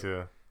that. Me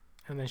too.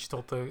 and then she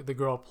told the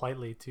girl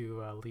politely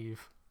to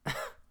leave, and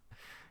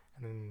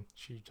then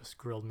she just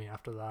grilled me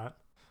after that.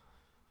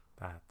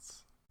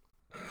 That's.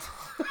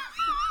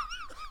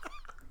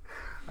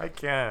 I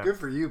can't. Good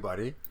for you,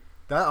 buddy.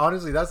 That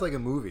honestly, that's like a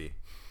movie.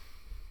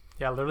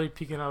 Yeah, literally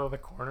peeking out of the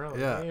corner. Like,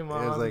 Yeah, hey, it mom,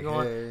 was how's it like,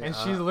 going? hey, And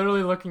she's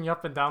literally looking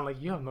up and down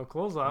like, you have no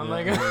clothes on. Yeah.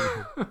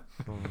 Like,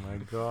 Oh my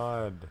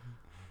god.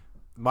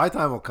 My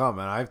time will come,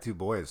 man. I have 2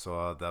 boys,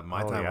 so that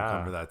my Oh, time will yeah.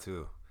 come to that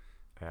too.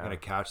 I'm Yeah. gonna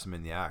catch them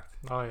in the act.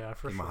 oh yeah,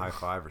 for Give them sure. a high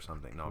five or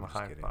something. No, Give I'm 'em a just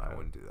high kidding. I five.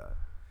 wouldn't do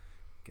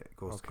that.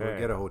 Go Okay.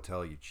 get a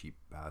hotel, you cheap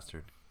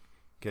bastard.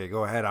 Okay,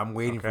 go ahead. I'm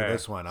waiting for Okay.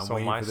 this one. I'm So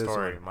waiting my for this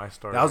story. one. My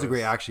story. That was a great,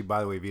 is- actually. By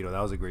the way, Vito, that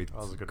was a great, That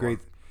was a good great.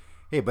 one.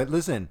 Hey, but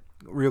listen,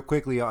 real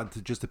quickly on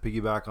to just to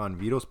piggyback on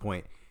Vito's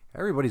point.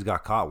 Everybody's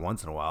got caught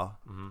once in a while.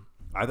 Mm-hmm.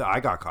 I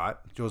got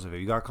caught. Joseph, have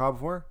you got caught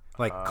before?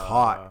 Like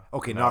caught?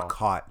 Okay, no. not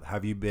caught.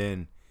 Have you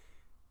been?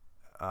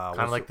 Kind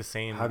of like the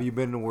same. Have you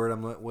been the word?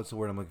 What's the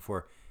word I'm looking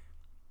for?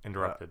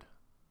 interrupted?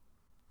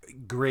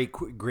 Great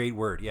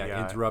word.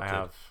 Yeah, interrupted. I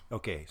have.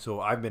 Okay,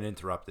 so I've been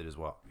interrupted as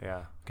well.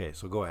 Yeah. Okay,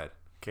 so go ahead.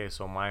 Okay,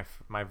 so my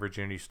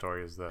virginity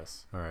story is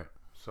this. All right.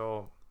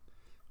 So,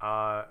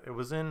 it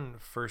was in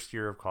first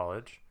year of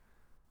college.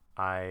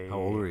 How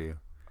old were you?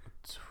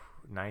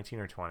 19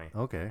 or 20.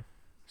 Okay.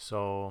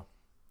 So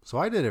So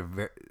I did it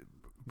pretty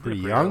pretty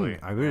young. early,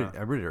 I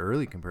read it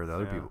early compared to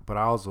other Yeah. people, but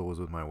I also was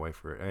with my wife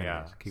for it. Anyways,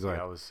 yeah, okay, so go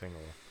ahead. I was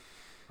single.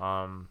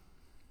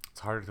 It's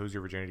hard to lose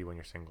your virginity when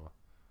you're single,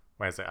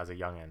 well, as a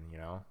youngin, you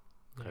know,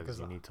 Yeah, because 'cause,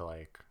 you need to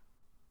like.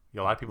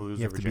 A lot of people lose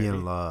You their have to be virginity.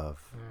 in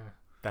love. Yeah.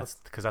 That's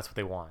because that's what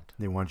they want.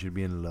 They want you to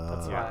be in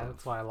love.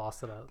 That's why I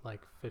lost it at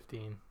like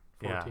 15,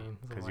 14. Yeah, something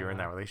because like you're in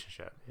that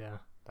relationship. Yeah.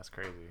 That's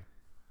crazy.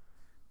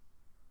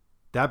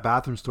 That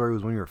bathroom story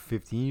was when you were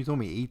 15. You told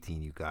me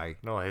 18, you guy.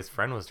 No, his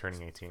friend was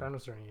turning 18. Friend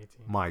was turning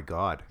 18. My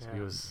God. So Yeah.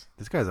 he was.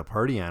 This guy's a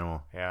party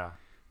animal. Yeah.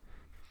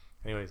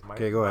 Anyways, my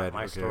Okay, go ahead.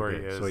 My Okay, story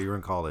okay. is. So you were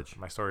in college.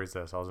 My story is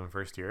this: I was in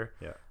first year.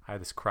 Yeah. I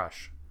had this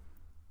crush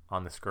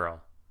on this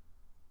girl,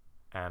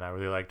 and I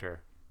really liked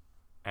her.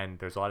 And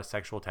there's a lot of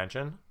sexual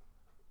tension.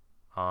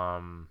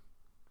 And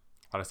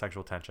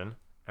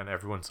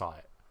everyone saw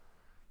it.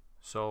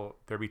 So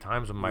there'd be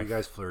times when Were my you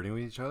guys flirting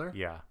with each other?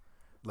 yeah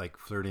Like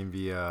flirting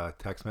via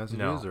text messages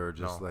No, or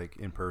just no. like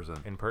in person?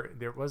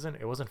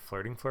 it wasn't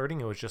flirting.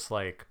 It was just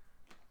like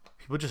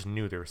people just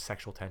knew there was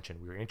sexual tension.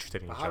 We were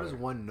interested in But each how other. does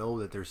one know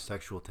that there's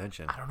sexual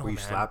tension? I don't know, Were you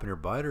man. slapping her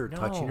butt or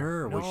touching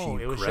her? Or was No,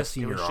 she it was just-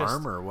 caressing it was your just-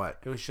 arm or what?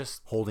 It was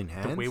just Holding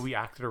hands? the way we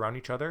acted around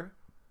each other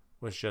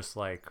was just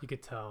like You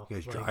could tell. You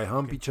guys like, dry you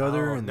hump could each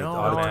other tell. in the No,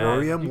 auditorium?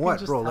 man. You can What,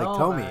 just bro? Like, tell,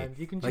 tell man. me.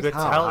 You can Like, you just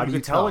could how? tell. How You do you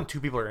could tell tell? when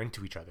two people are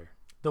into each other.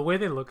 The way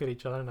they look at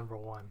each other, number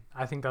one.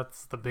 I think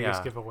that's the biggest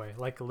Yeah. giveaway.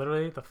 Like,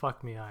 literally, the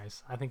fuck me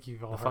eyes. I think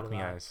you've all The heard fuck of me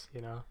that, eyes.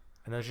 You know?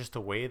 And there's just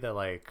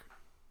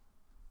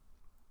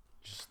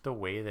the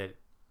way that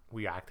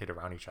we acted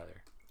around each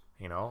other.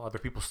 You know, other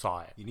people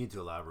saw it. You need to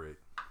elaborate.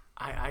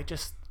 I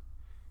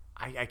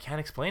can't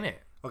explain it.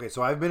 Okay,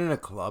 so I've been in a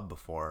club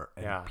before,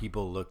 and Yeah.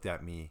 people looked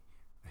at me.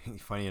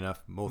 Funny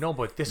enough, both No,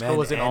 but this men girl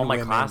was in all and my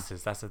women,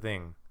 classes. That's the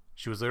thing.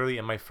 She was literally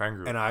in my friend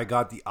group. and I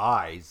got the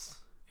eyes,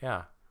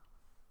 Yeah.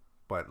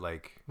 but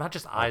like, Not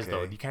just eyes though.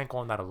 Okay. You can't go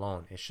on that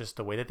alone. It's just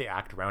the way that they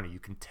act around it. You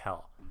can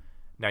tell.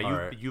 Now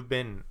Alright. you've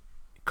been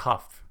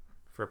cuffed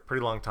for a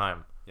pretty long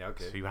time. yeah,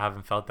 okay, So you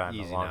haven't felt that in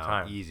easy a long now,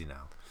 time. easy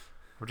now.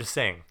 I'm just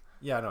saying.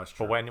 Yeah, no, it's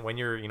true. But when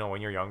you're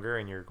younger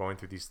and you're going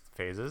through these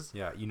phases,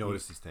 yeah, you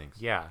notice these things.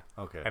 yeah,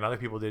 Okay, and other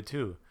people did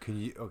too. can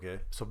you?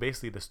 Okay, So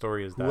basically, the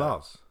story is who that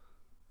else?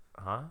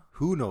 huh?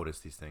 Who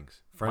noticed these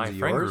things? Friends My of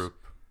friend yours?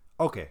 group.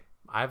 Okay,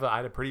 I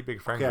had a pretty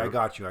big friend okay, group. I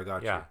got you.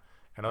 Yeah,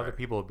 and other Alright.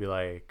 people would be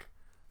like,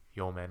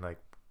 "Yo, man, like,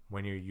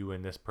 when are you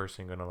and this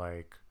person gonna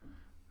like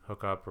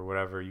hook up or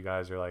whatever? You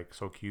guys are like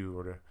so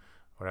cute or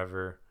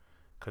whatever."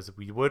 Because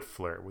we would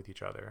flirt with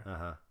each other, Uh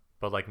huh.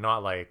 but like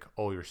not like,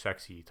 "Oh, you're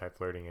sexy" type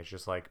flirting. It's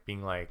just like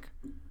being like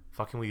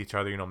fucking with each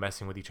other, you know,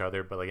 messing with each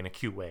other, but like in a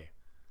cute way.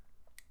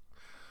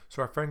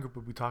 So our friend group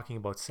would be talking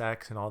about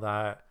sex and all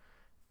that,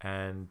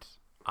 and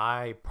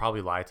I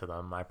probably lied to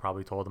them. I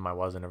probably told them I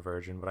wasn't a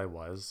virgin, but I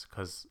was,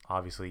 because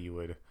obviously you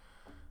would.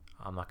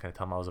 I'm not gonna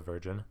tell them I was a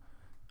virgin.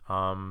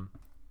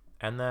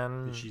 And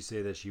then Did she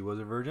say that she was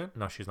a virgin?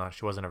 no, she's not.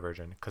 She wasn't a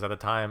virgin, because at the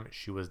time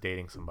she was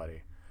dating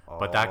somebody,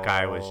 but that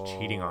guy was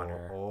cheating on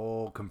her.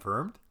 Oh,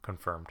 confirmed?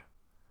 Confirmed,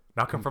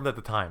 not confirmed at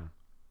the time.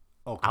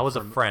 Oh, I was a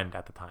confirmed. friend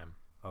at the time.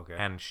 Okay.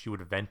 And she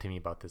would vent to me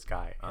about this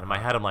guy. And in Uh-huh. my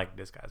head, I'm like,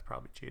 this guy's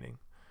probably cheating.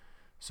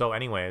 So,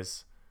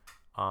 anyways,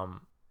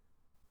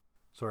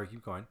 Sorry,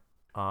 keep going.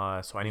 so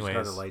Just anyways,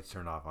 got the lights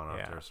turned off on up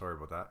Yeah. there. Sorry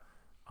about that.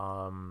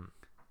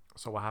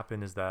 So what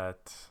happened is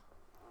that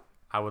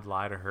I would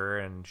lie to her,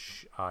 and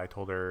I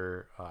told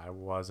her I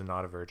was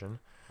not a virgin.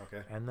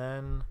 Okay. And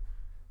then,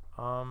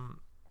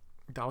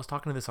 I was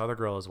talking to this other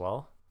girl as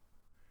well.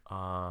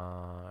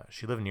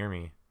 She lived near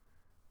me,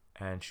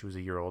 and she was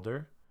a year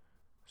older.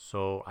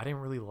 So I didn't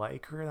really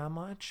like her that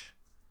much.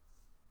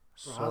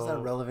 So how's that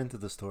relevant to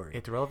the story?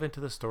 It's relevant to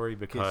the story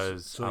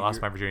because so I lost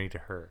you're- my virginity to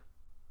her.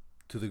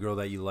 To the girl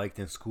that you liked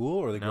in school,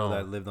 or the girl No,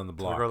 that lived on the To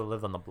block? the girl that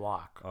lived on the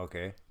block.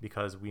 Okay.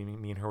 Because me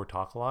and her would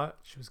talk a lot.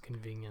 She was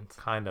convenient.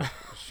 Kind of.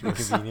 She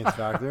was, Convenience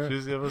factor.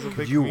 it was a big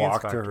Could you convenience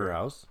walk to factor. her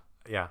house?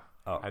 Yeah.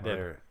 Oh, I did.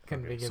 there.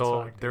 Convenience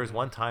So factor, there was yeah.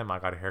 one time I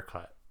got a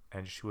haircut,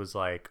 and she was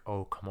like,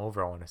 "Oh, come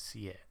over, I want to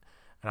see it."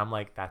 And I'm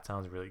like, "That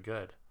sounds really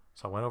good."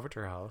 So I went over to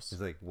her house.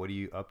 It's like, what are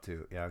you up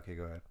to? Yeah, okay,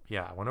 go ahead.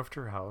 Yeah, I went over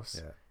to her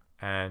house. Yeah.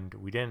 And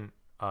we didn't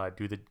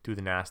do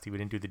the nasty. We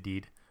didn't do the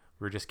deed.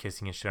 We were just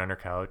kissing and shit on her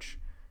couch.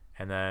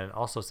 And then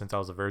also, since I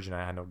was a virgin,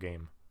 I had no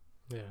game.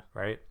 Yeah.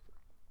 Right.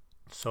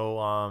 So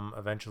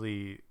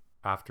eventually,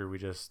 after we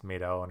just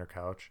made out on her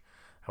couch,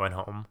 I went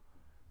home,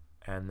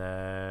 and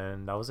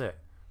then that was it.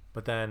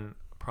 But then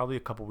probably a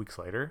couple weeks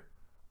later,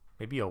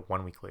 maybe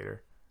 1 week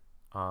later,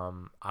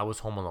 I was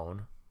home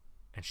alone,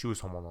 and she was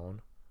home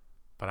alone.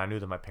 But I knew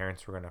that my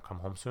parents were gonna come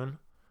home soon,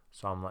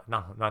 so I'm like,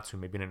 not soon,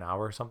 maybe in an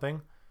hour or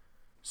something,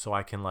 so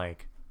I can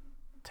like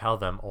tell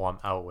them, oh, I'm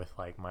out with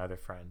like my other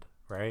friend,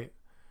 right?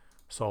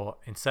 So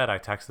instead, I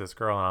text this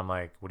girl and I'm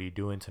like, what are you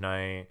doing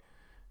tonight?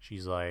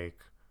 She's like,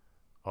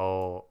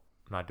 oh,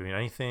 I'm not doing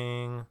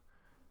anything.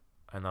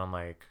 And then I'm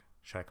like,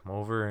 should I come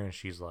over? And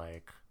she's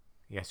like,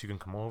 yes, you can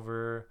come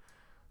over.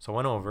 So I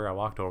went over, I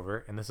walked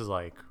over, and this is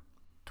like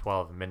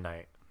 12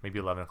 midnight, maybe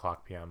 11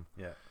 o'clock p.m.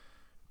 Yeah.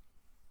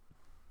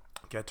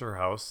 Get to her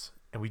house,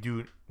 and we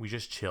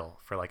just chill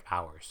for like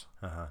hours.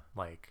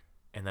 Like,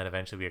 and then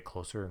eventually we get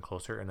closer and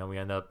closer, and then we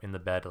end up in the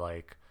bed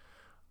like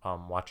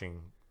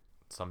watching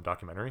some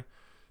documentary.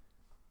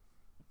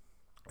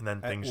 And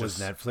then things was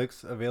just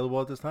Netflix available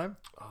at this time?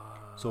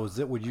 So is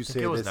it? Would you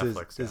say it was this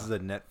Netflix, is a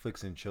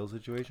Netflix and chill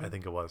situation? I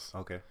think it was.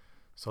 Okay.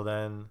 So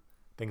then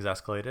things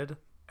escalated,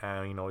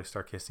 and we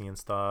start kissing and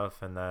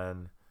stuff, and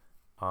then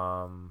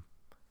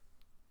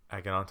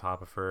I get on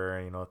top of her,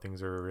 and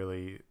things are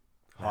really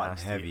Hot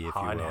nasty. and heavy, if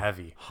Hot you will. and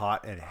heavy.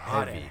 Hot and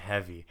Hot heavy. and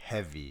heavy.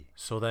 Heavy.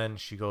 So then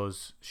she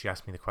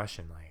asked me the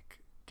question like,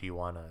 do you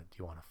wanna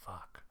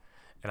fuck?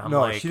 And I'm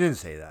No, like, she didn't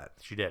say that.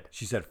 She did.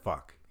 She said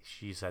fuck.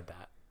 She said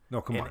that.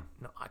 No, come And- on.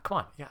 No, come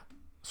on. Yeah.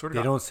 Sort of.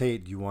 They don't say,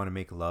 do you want to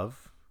make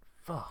love?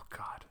 Oh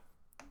God.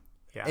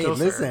 Yeah. Hey,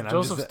 listen. I'm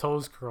Joseph's just-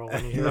 toes curl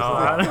when you hear No,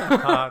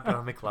 that.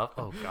 don't make love.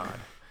 Oh God.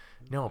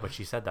 No, but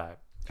she said that,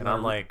 and Do you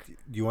I'm wanna like, do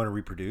you want to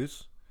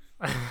reproduce?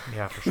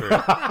 yeah, for sure.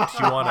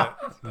 Do you want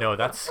to? No,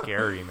 that's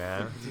scary,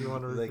 man. Do you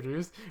want to Like,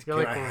 reproduce?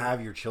 Can I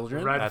have your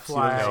children? red That's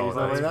flag. no, She's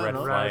like that's that, red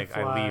no? flag.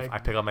 Red I leave.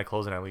 flag. I pick up my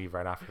clothes and I leave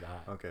right after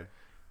that. Okay.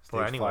 But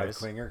Stage anyways.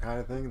 5 clinger kind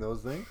of thing.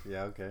 Those things.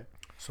 Yeah. Okay.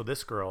 So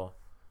this girl,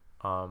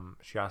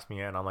 she asked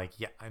me, and I'm like,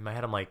 yeah. In my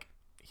head, I'm like,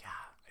 yeah,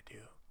 I do.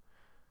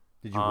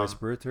 Did you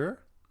whisper it to her?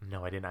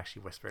 No, I didn't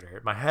actually whisper to her.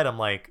 In my head, I'm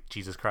like,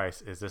 Jesus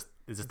Christ, is this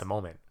the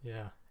moment?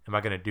 Yeah. Am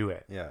I gonna do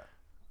it? Yeah.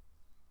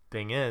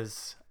 Thing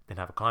is, didn't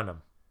have a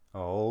condom.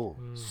 Oh.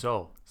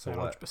 So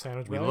Sandwich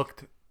we bag?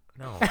 looked.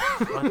 No,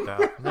 what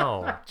the?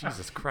 No,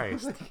 Jesus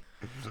Christ.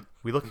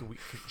 We looked.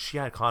 She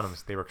had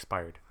condoms. They were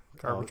expired.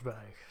 Garbage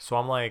bag. So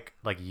I'm like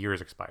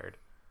years expired.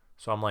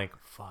 So I'm like,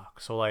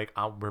 fuck. So like,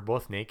 we're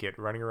both naked,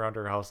 running around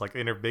her house, like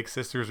in her big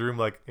sister's room,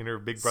 like in her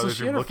big brother's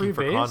she room, had a looking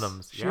for free base?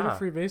 condoms. She had a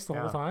free base the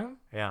Yeah. whole time?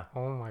 Yeah.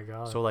 Oh my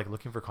God. So like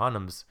looking for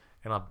condoms,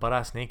 and I'm butt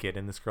ass naked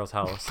in this girl's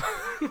house.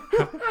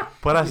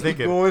 Butt ass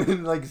naked. Going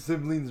in like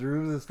siblings'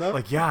 rooms and stuff.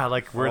 Like yeah,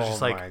 like we're Oh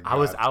just like my I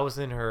was God.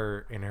 in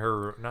her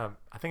no,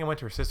 I think I went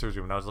to her sister's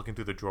room and I was looking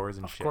through the drawers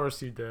and of shit.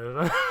 course you did.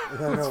 I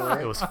know,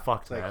 right? It was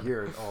fucked, It's like man.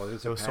 here. Oh,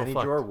 there's It a was so panty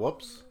fucked. drawer.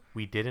 Whoops.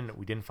 We didn't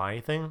find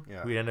anything.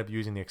 Yeah. We ended up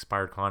using the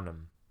expired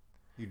condom.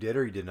 You did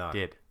or you did not?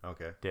 Did.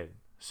 Okay.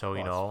 So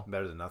Well, it's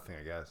better than nothing,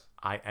 I guess.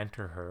 I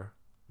enter her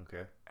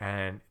Okay.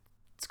 and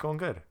it's going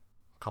good.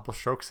 A couple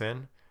strokes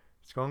in,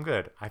 it's going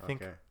good. I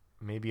think Okay.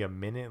 maybe a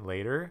minute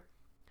later,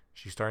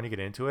 she's starting to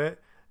get into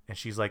it, and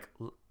she's like,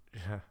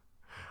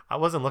 I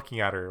wasn't looking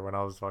at her when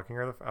I was fucking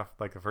her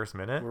like the first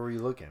minute. Where were you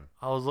looking?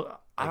 I don't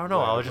Like, know.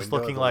 what, I the was just window,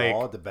 looking the like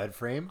wall, the bed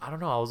frame. I don't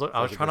know. I was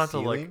Like trying not to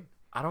like. ceiling?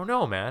 I don't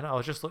know, man. I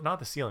was just not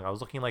the ceiling. I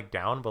was looking like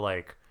down, but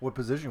like What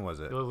position was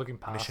it? You're looking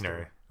past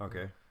missionary. her.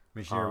 Okay.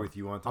 Missionary with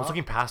you on top. I was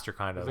looking past her,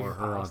 kind of. Looking or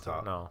her on past her.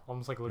 top. No,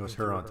 Almost like It looking was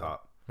her through on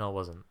top. no, it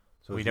wasn't.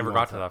 So it We was never you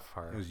got on to top. that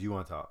far. It was you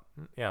on top.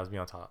 Yeah, it was me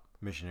on top.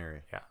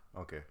 Missionary. Yeah.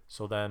 Okay.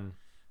 So then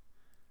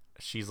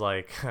she's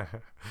like,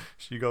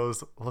 she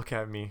goes, look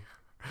at me.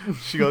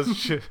 She goes,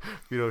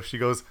 she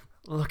goes,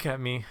 look at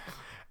me.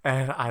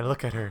 And I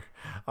look at her.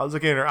 I was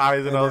looking at her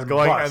eyes, and And I was then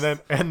going, bust.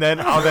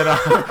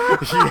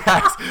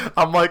 yes.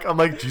 I'm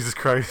like Jesus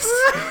Christ.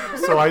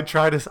 So I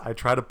try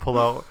to pull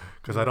out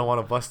because I don't want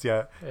to bust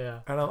yet. Yeah.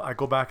 And I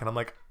go back, and I'm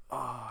like,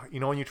 oh,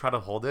 when you try to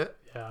hold it.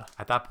 Yeah.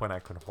 At that point, I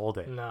couldn't hold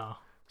it. No.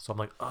 So I'm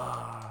like,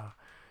 ah.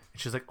 And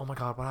she's like, oh my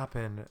God, what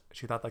happened?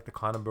 She thought like the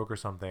condom broke or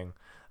something.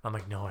 I'm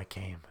like, no, I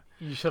came.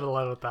 You should have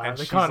let it that. And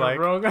The she's condom like-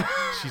 broke.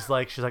 She's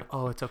like,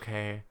 oh, it's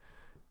okay.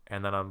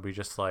 And then we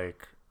just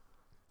like,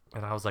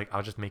 and I was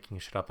just making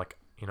shit up, like,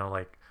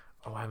 like,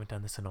 oh, I haven't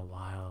done this in a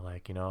while,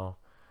 like,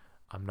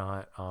 I'm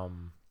not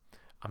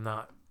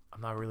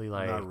really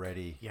like, I'm not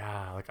ready.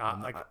 yeah, like,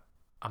 I'm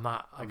I'm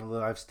not I'm like, a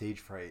little. I have stage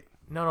fright.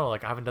 no,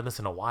 like, I haven't done this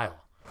in a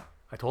while.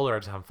 I told her I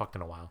just haven't fucked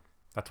in a while.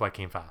 That's why I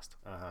came fast.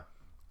 Uh huh.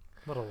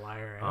 What a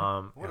liar. Eh?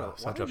 Why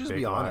Such don't a you just big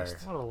be liar.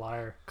 honest? What a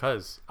liar.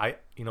 Cause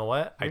you know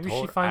what? Maybe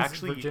I she finds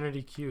actually,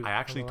 virginity cute. I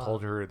actually don't know.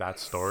 told her that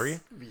story.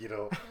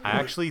 Vito. I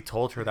actually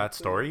told her that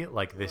story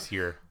like this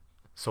year.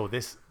 So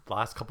this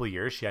last couple of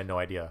years, she had no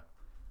idea.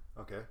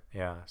 Okay.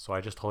 Yeah. So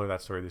I just told her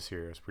that story this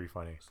year. It was pretty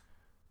funny.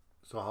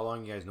 So how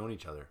long you guys known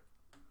each other?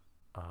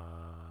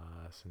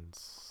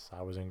 since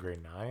I was in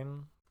grade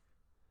 9.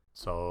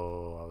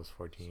 So I was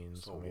 14.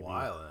 So So a maybe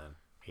while then.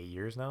 8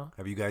 years now.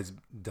 Have you guys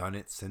done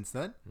it since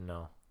then?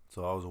 No.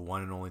 So that was a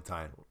one and only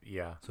time.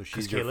 Yeah. So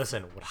Because she's your,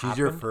 listen, what she's happened?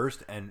 your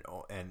first, and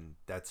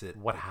that's it.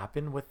 What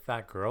happened with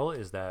that girl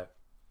is that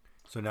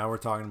So now we're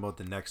talking about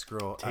the next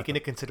girl. take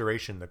into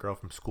consideration the girl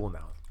from school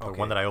now, the Okay.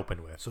 one that I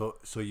opened with.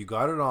 So you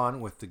got it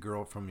on with the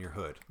girl from your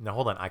hood. Now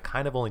hold on, I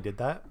kind of only did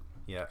that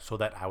Yeah. so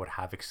that I would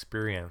have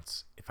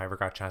experience if I ever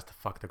got a chance to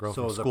fuck the girl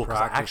So from the school. 'Cause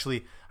practice- I actually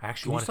Can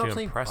you wanted stop to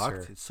saying impress fucked?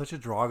 her. It's such a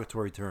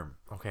derogatory term.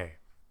 Okay,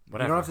 You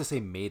whatever. don't have to say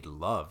made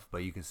love,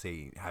 but you can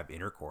say have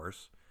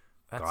intercourse.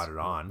 That's got it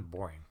on.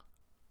 Boring.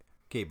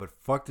 Okay, but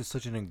fucked is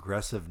such an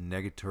aggressive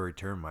negatory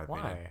term, in my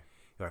opinion.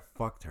 Why? I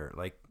fucked her.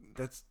 Like,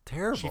 that's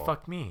terrible. She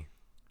fucked me.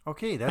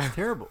 Okay, that's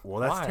terrible.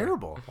 Well, that's Why?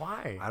 terrible.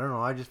 Why? I don't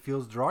know. I just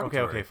feels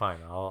derogatory. Okay, fine.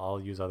 I'll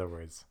use other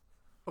words.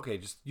 Okay,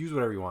 just use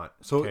whatever you want.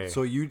 So Okay.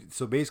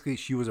 so basically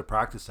she was a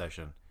practice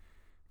session.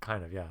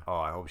 Kind of, yeah. Oh,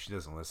 I hope she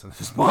doesn't listen to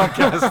this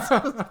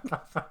podcast.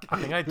 I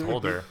think I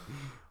told her.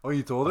 Oh,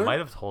 you told her? I might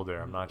have told her.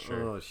 I'm not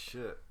sure. Oh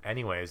shit.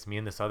 Anyways, me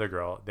and this other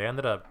girl, they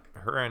ended up,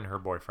 her and her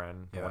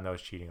boyfriend, the Yeah. one that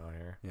was cheating on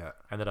her, Yeah.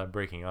 ended up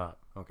breaking up.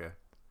 Okay.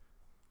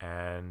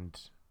 And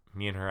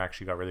me and her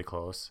actually got really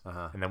close.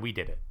 Uh-huh. And then we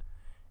did it.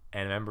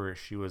 And remember,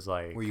 she was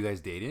like, Were you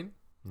guys dating?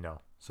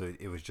 no. So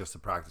it was just a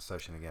practice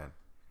session again.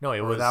 No, it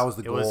Or was that was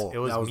the it was- goal. It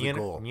was, That was me the and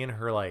goal. me and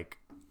her like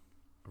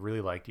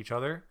really liked each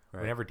other.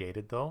 Right. We never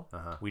dated though.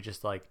 Uh-huh. We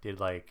just like did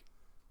like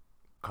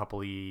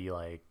coupley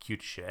like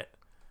cute shit,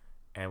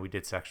 and we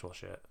did sexual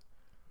shit.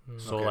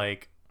 So Okay.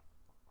 like,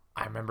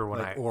 I remember when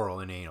Like oral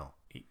and anal.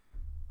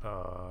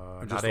 Or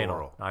not just anal,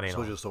 oral? not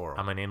anal. So just oral.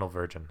 I'm an anal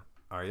virgin.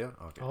 Are you?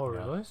 Okay. Oh, Yeah.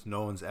 really? So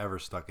no one's ever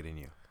stuck it in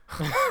you.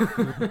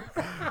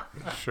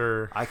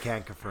 Sure. I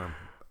can't confirm.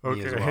 Okay.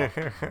 Me as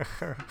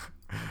well.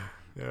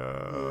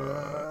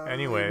 Yeah.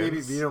 Anyways,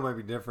 Maybe Vito might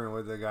be different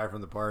with the guy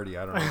from the party.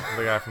 I don't know.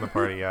 the guy from the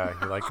party, yeah,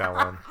 he liked that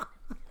one.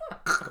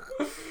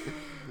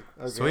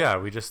 So Okay. yeah,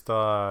 we just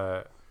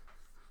All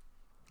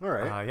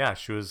right. yeah,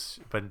 she was,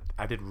 but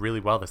I did really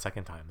well the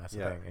second time. That's the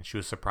Yeah. thing, and she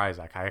was surprised.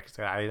 Like I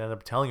ended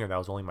up telling her that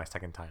was only my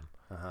second time.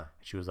 Uh-huh.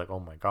 She was like, "Oh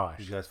my gosh!"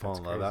 Did you guys fall that's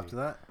in love crazy." after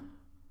that?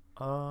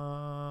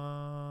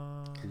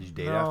 Did you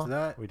date no, after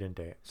that? We didn't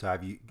date. So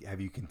have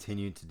you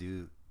continued to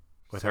do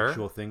With her?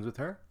 sexual things with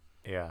her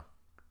Yeah,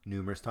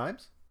 numerous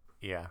times?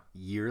 yeah.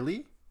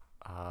 Yearly?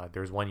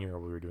 There was 1 year where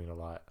we were doing a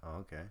lot, Oh,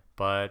 okay.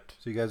 but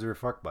So you guys were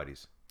fuck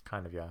buddies.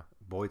 kind of, yeah,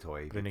 Boy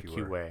toy. but in a if you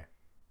cute were. way.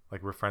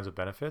 Like we're friends with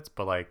benefits,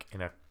 but like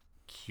in a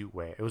cute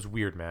way. It was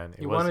weird, man.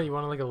 It You was.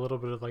 want like a little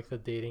bit of like the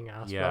dating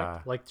aspect,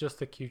 Yeah. like just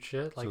the cute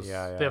shit, like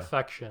Yeah, the yeah.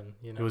 affection.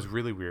 You know, It was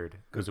really weird. It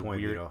Good was a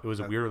point, weird. Vito. It was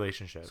a That- weird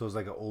relationship. So it's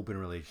like an open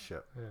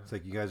relationship. Yeah. It's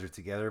like you guys are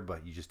together,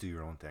 but you just do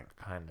your own thing.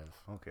 Kind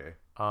of. Okay.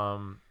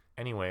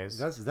 Anyways,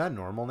 Is that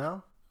normal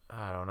now?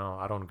 I don't know.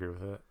 I don't agree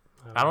with it.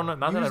 I don't know.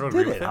 Not You that I just don't did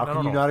agree it. with it. How No, can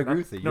no, you no. not agree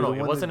with it? No, You're no. the It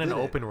one wasn't that an did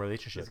it. open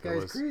relationship. This It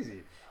guy's was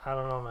crazy. I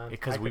don't know, man.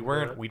 because I we could do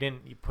weren't. it. We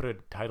didn't put a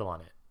title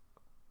on it.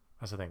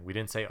 That's the thing. We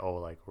didn't say, "Oh,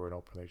 like we're in an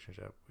open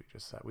relationship." We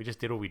just said we just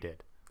did what we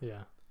did.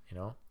 Yeah. You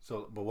know.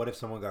 So, but what if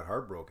someone got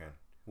heartbroken?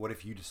 What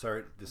if you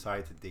decide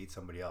to date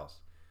somebody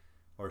else,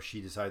 or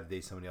she decided to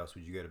date somebody else?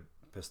 Would you get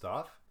pissed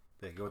off?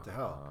 They go to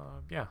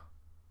hell. Yeah.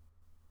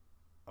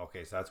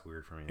 Okay, so that's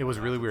weird for me. It was I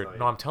have really to weird. tell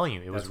No, you. I'm telling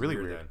you, it was That's really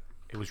weird weird. then.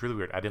 It was really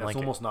weird. I didn't That's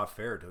like almost not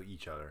fair to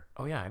each other. it.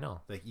 Oh yeah, I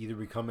know. Like either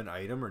become an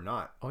item or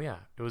not. Oh yeah,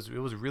 it was a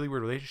really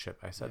weird relationship.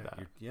 I said that.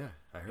 Yeah,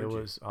 I heard It you.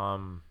 was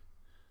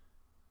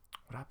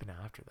what happened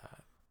after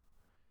that?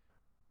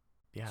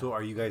 Yeah. So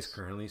are you guys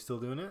currently still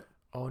doing it?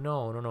 Oh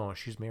no.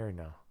 She's married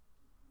now.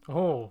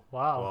 Oh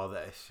wow. Well,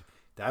 that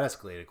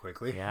escalated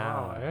quickly. Yeah.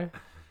 Wow, eh?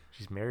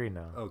 She's married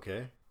now.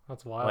 Okay.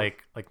 That's wild.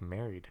 Like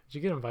married. Did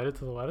you get invited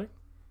to the wedding?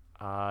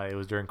 It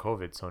was during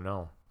COVID, so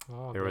no.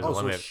 Oh, There was damn. a Oh,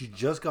 so limit. she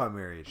just got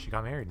married. She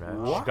got married,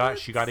 man. What?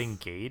 She got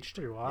engaged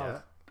pretty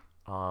wild.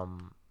 Yeah.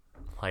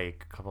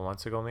 like a couple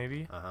months ago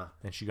maybe. Uh-huh.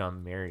 And she got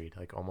married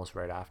like almost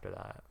right after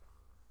that.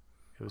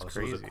 It was So it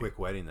crazy. was a quick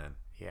wedding then.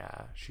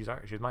 Yeah, she's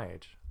my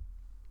age.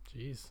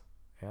 Jeez.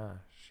 Yeah,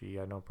 she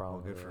had no Well,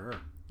 problem. good with for it.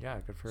 her. Yeah,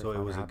 good for her. So it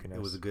Found was her a happiness.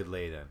 it was a good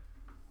lay then.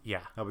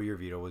 Yeah. How about your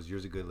Vito? Was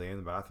yours a good lay in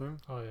the bathroom?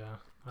 Oh yeah,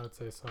 I would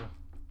say so.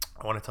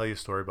 I want to tell you a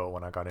story about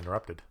when I got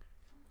interrupted.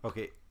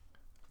 Okay.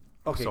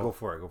 Okay, So- go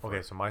for it. Go for Okay,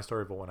 it. so my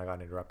story about when I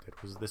got interrupted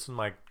was this was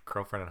my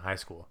girlfriend in high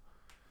school.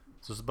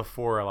 So this is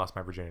before I lost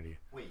my virginity.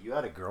 Wait, you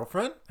had a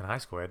girlfriend? In high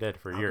school, I did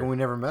for a How year. come we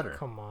never met her?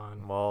 Come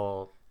on.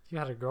 Well, You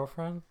had a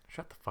girlfriend?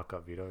 shut the fuck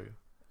up, Vito.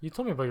 You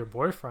told me about your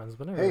boyfriends,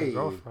 but never Hey.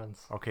 your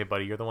girlfriends. Okay,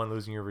 buddy, you're the one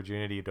losing your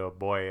virginity to a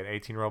boy, an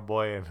 18-year-old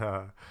boy,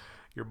 and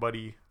your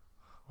buddy.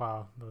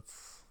 Wow,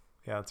 that's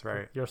Yeah, that's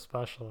right. You're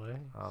special, eh?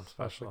 I'm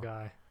Special special.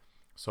 guy.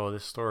 So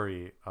this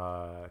story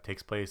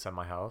takes place at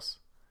my house,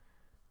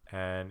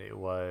 and it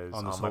was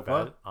On the my sofa?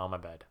 bed. On my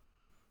bed.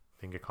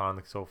 Didn't get caught on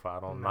the sofa.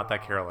 I'm not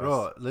that No. careless.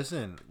 Bro,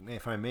 listen,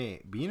 if I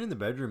may, being in the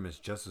bedroom is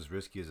just as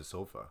risky as a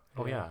sofa.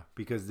 Oh yeah,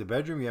 Because the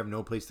bedroom, you have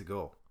no place to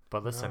go.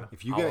 but listen,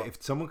 No.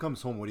 If someone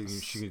comes home, what are you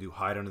she gonna do?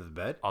 Hide under the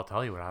bed? I'll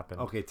tell you what happened.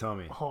 Okay, tell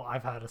me. Oh,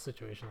 I've had a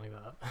situation like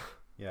that.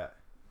 Yeah.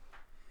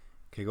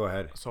 Okay, go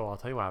ahead. So I'll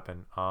tell you what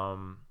happened.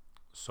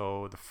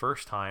 So the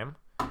first time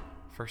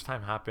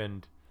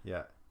happened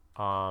Yeah.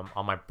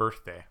 on my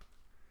birthday.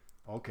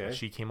 Okay.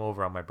 She came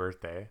over on my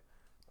birthday.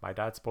 My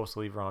dad's supposed to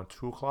leave around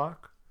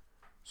 2:00.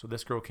 So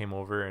this girl came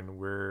over and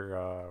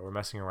we're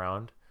messing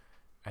around,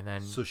 and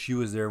then So she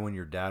was there when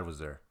your dad was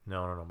there.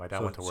 no. My dad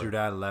So, went to so work. your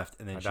dad left,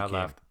 and then My she dad came.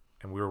 left,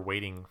 and we were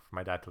waiting for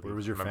my dad to leave. Where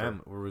was your Remember?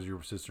 family? Where was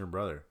your sister and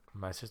brother?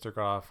 My sister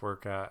got off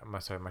work at my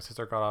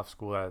sister got off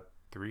school at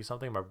 3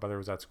 something. My brother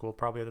was at school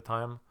probably at the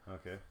time.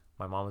 Okay.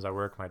 My mom was at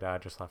work. My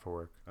dad just left for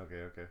work.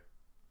 Okay.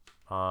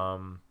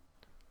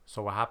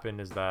 So what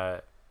happened is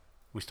that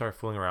we started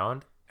fooling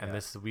around, and Yeah.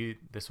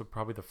 this was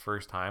probably the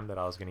first time that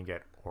I was gonna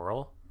get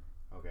oral.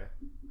 Okay.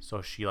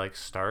 So she like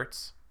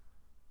starts,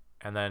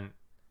 and then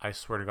I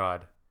swear to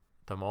God,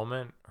 the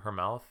moment her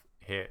mouth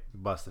hit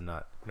Bust a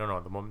nut.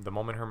 the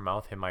moment her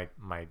mouth hit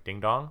my ding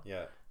dong,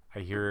 Yeah. I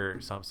hear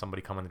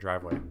somebody come in the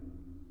driveway.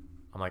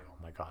 I'm like, oh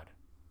my god.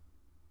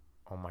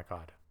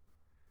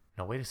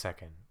 No, wait a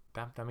second.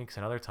 That makes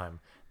another time.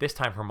 This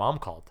time her mom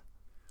called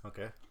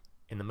Okay.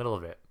 in the middle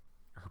of it.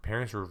 Her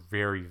parents were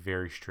very,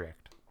 very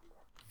strict.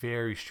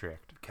 Very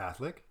strict.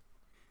 Catholic.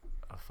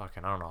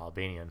 Fucking, I don't know,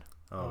 Albanian.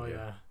 Oh okay.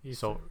 yeah. He's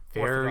So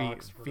very,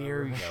 Orthodox,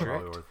 very whatever. Yeah, strict.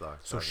 probably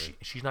Orthodox. So okay.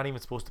 she's not even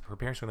supposed to. Her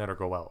parents wouldn't let her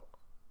go out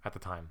at the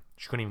time.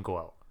 She couldn't even go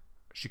out.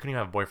 She couldn't even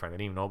have a boyfriend. They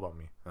didn't even know about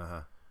me.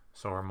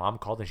 So her mom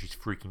called and she's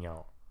freaking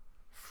out.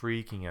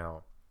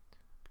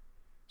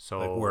 So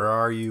Like, where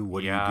are you?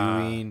 What are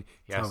you doing?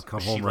 Yes,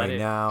 Come she home let right it-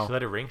 now. She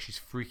let it ring. She's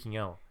freaking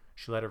out.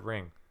 She let it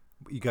ring.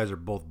 You guys are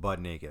both butt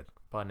naked.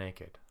 Butt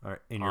naked. All right,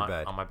 in your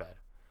bed. On my bed.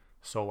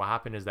 So what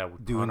happened is that we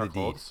put Doing on our the deed.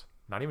 clothes.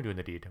 Not even doing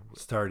the deed.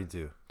 Starting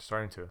to.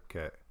 Starting to.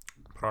 Okay.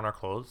 Put on our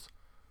clothes.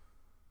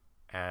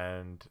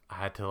 And I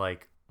had to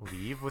like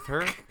leave with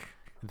her.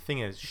 And the thing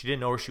is, she didn't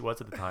know where she was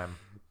at the time.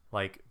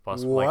 Like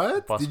bus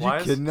What? bus Did you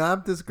wise.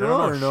 kidnap this girl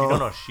or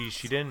no?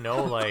 She didn't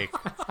know like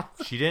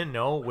she didn't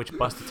know which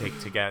bus to take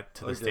to get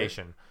to the Okay.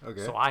 station.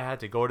 Okay. So I had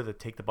to go to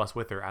take the bus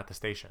with her at the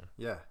station.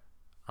 Yeah.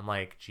 I'm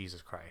like,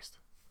 Jesus Christ.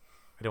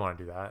 I didn't want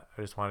to do that.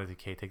 I just wanted to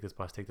take this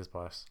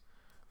bus.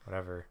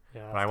 Whatever.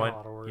 Yeah, But I that's went a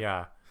lot of work.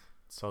 yeah.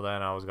 So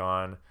then I was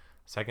gone.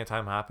 Second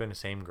time happened,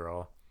 same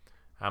girl.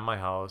 At my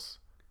house,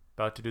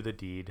 about to do the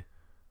deed.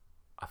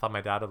 I thought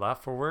my dad had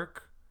left for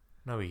work.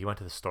 No, he went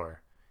to the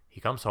store. He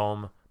comes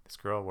home. This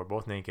girl, we're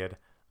both naked.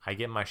 I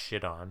get my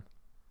shit on.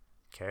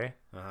 Okay.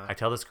 Uh-huh. I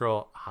tell this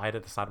girl, hide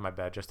at the side of my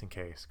bed just in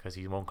case, because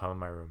he won't come in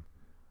my room.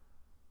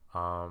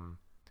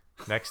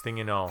 Next thing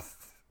you know,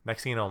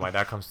 my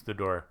dad comes to the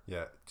door.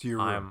 Yeah. To your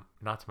room. I'm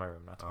not to my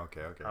room. Not to my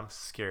Okay. Okay. I'm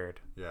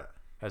scared Yeah.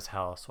 as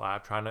hell. So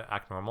I'm trying to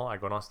act normal. I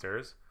go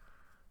downstairs,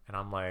 and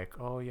I'm like,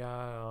 oh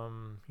yeah,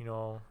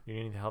 you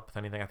need help with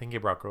anything? I think he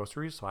brought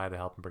groceries, so I had to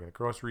help him bring the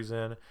groceries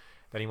in.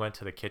 Then he went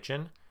to the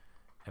kitchen,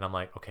 and I'm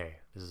like, okay,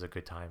 this is a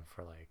good time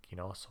for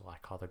so I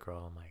call the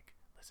girl. I'm like,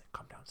 listen,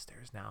 come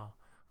downstairs now,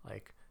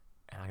 and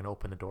I'm gonna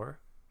open the door.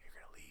 You're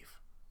gonna leave,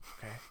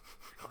 okay?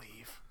 You're gonna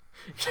leave.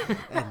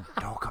 And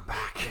don't come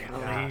back.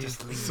 Yeah.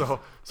 Just leave. So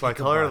I Take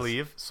a tell her to bus.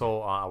 leave.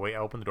 So I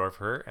open the door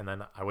for her, and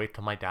then I wait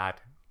till my dad.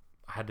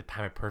 I had to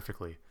time it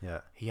perfectly.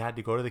 Yeah. He had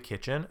to go to the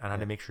kitchen, and I had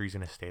to make sure he's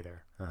gonna stay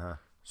there. Uh-huh.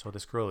 So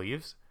this girl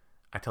leaves.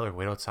 I tell her,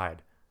 wait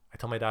outside. I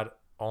tell my dad,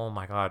 oh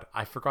my God,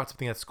 I forgot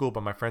something at school,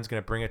 but my friend's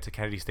gonna bring it to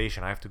Kennedy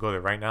Station. I have to go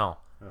there right now.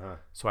 Uh-huh.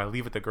 So I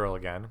leave with the girl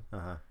again.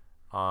 Uh-huh.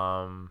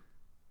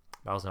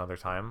 That was another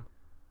time,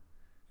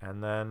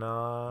 and then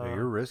Yeah,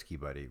 you're risky,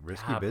 buddy.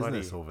 Risky yeah,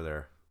 business buddy. over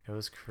there. it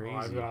was Oh,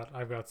 crazy.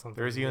 I've got something.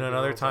 There's to even do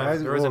another about time. that.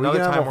 Guys, There was well, we another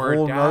can have time a where her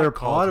whole dad nother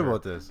called pod her.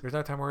 about this. There's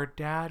another time where her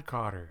dad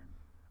caught her,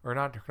 or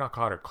not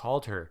caught her,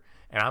 called her,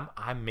 and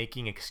I'm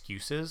making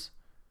excuses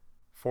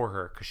for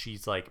her because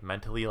she's like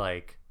mentally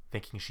like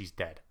thinking she's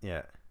dead.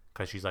 Yeah.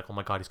 Because she's like, oh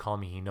my God, he's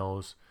calling me. He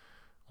knows.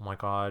 Oh my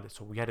God.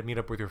 So we had to meet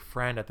up with your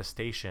friend at the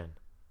station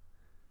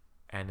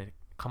and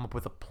come up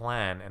with a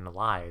plan and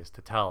lies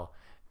to tell.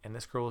 And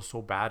this girl was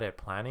so bad at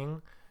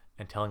planning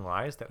and telling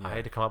lies that I Yeah.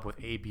 had to come up with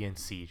A, B, and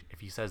C. If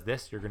he says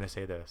this, you're going to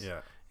say this.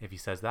 Yeah. If he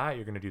says that,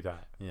 you're going to do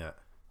that. Yeah.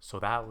 So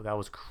that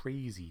was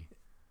crazy.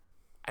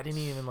 I didn't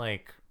even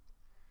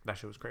that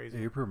shit was crazy.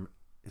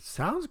 It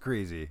sounds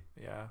crazy.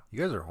 Yeah. You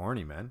guys are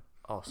horny, man.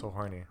 Oh, so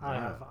horny.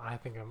 I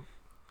think I'm.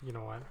 You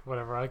know what?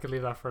 Whatever. I could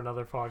leave that for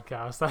another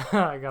podcast.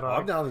 I gotta.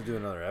 I'm down to do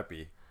another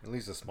epi. At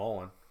least a small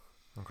one.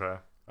 Okay.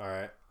 All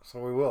right. So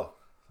we will.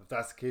 If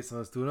that's the case, then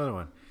let's do another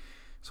one.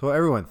 So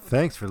everyone,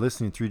 thanks for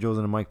listening to Three Joes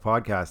and a Mike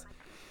podcast.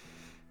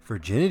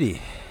 Virginity.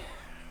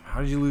 How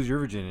did you lose your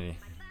virginity?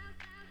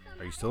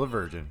 Are you still a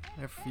virgin?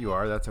 If you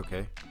are, that's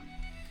okay.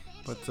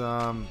 But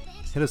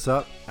hit us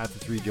up at the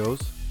Three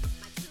Joes.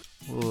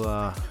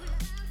 We'll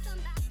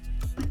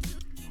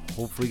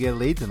hopefully get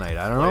laid tonight.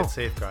 I don't Play know. it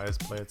safe, guys.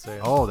 Play it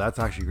safe. Oh, that's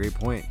actually a great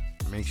point.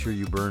 Make sure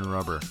you burn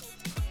rubber.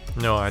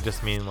 No, I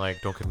just mean don't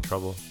get in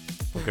trouble.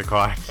 Don't get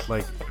caught.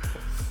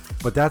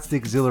 But that's the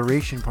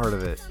exhilaration part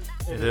of it.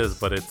 It is,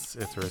 but it's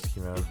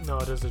risky, man. No,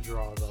 it is a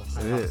draw though.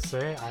 I It have is. to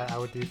say, I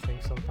would do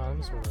things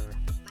sometimes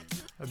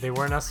where They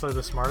weren't necessarily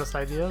the smartest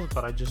ideas,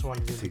 but I just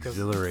wanted to It's because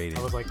exhilarating.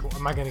 I was like,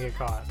 am I gonna get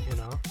caught? You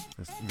know,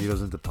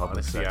 Vito's into public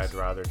Honestly, sex. I'd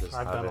rather just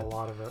I've have done it a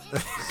lot of it.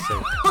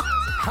 safe.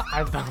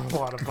 I've done a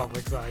lot of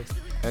public sex.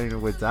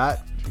 And with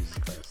that, Jesus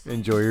Christ.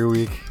 enjoy your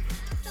week.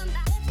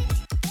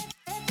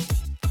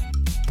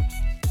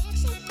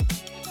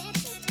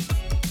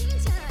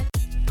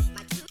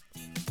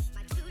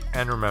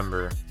 And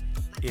remember,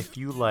 if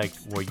you liked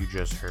what you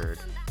just heard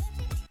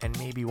and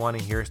maybe want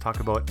to hear us talk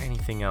about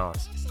anything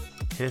else,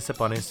 hit us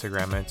up on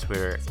Instagram and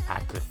Twitter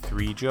at the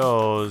 3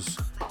 Joes.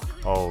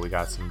 Oh, we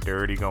got some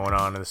dirty going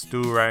on in the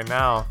stew right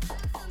now.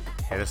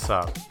 Hit us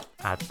up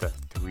at the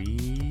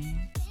 3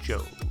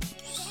 Joes.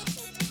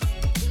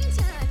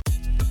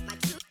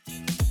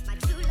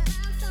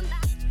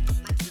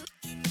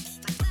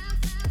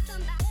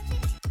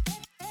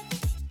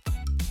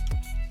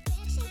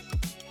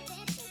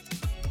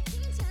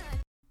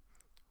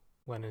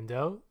 When in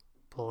doubt,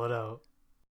 pull it out.